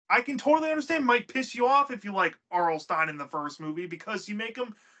 I can totally understand. Might piss you off if you like R.L. Stein in the first movie, because you make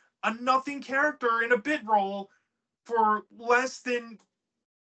him a nothing character in a bit role for less than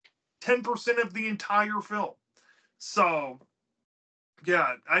 10% of the entire film. So,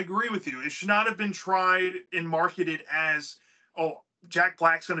 yeah, I agree with you. It should not have been tried and marketed as, oh, Jack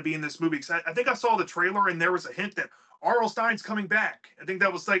Black's going to be in this movie. Because I think I saw the trailer and there was a hint that R.L. Stein's coming back. I think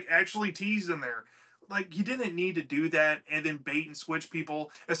that was like actually teased in there. Like, you didn't need to do that and then bait and switch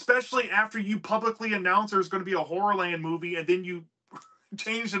people, especially after you publicly announced there's going to be a Horrorland movie and then you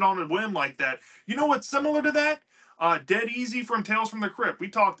changed it on a whim like that. You know what's similar to that? Dead Easy from Tales from the Crypt. We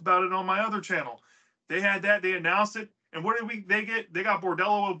talked about it on my other channel. They had that. They announced it, and what did they get? They got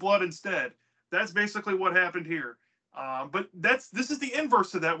Bordello of Blood instead. That's basically what happened here. But this is the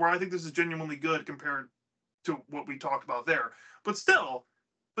inverse to that, where I think this is genuinely good compared to what we talked about there. But still,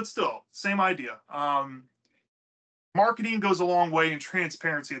 same idea. marketing goes a long way in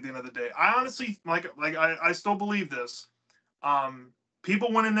transparency at the end of the day. I honestly I still believe this.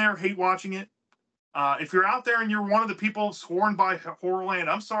 People went in there, hate watching it. If you're out there and you're one of the people scorned by Horrorland,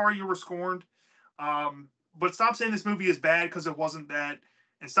 I'm sorry you were scorned. But stop saying this movie is bad because it wasn't that,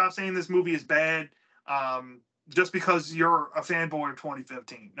 and stop saying this movie is bad just because you're a fanboy of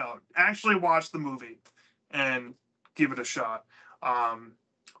 2015. No, actually watch the movie and give it a shot.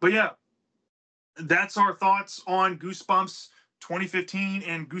 But yeah, that's our thoughts on Goosebumps 2015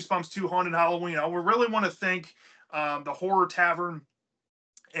 and Goosebumps 2 Haunted Halloween. I would really want to thank the Horror Tavern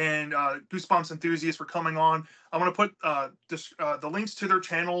and Goosebumps Enthusiast for coming on. I want to put the links to their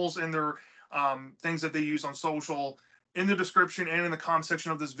channels and their things that they use on social in the description and in the comment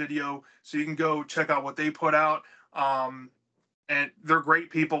section of this video, so you can go check out what they put out. And they're great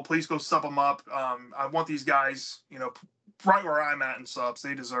people. Please go sub them up. I want these guys, right where I'm at in subs.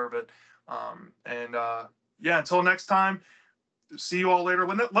 They deserve it. Yeah, until next time, see you all later.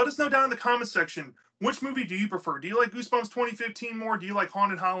 Let us know down in the comment section, which movie do you prefer? Do you like Goosebumps 2015 more? Do you like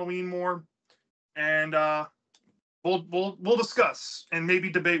Haunted Halloween more? And we'll discuss and maybe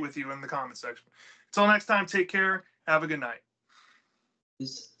debate with you in the comment section. Until next time, take care. Have a good night.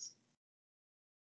 Peace.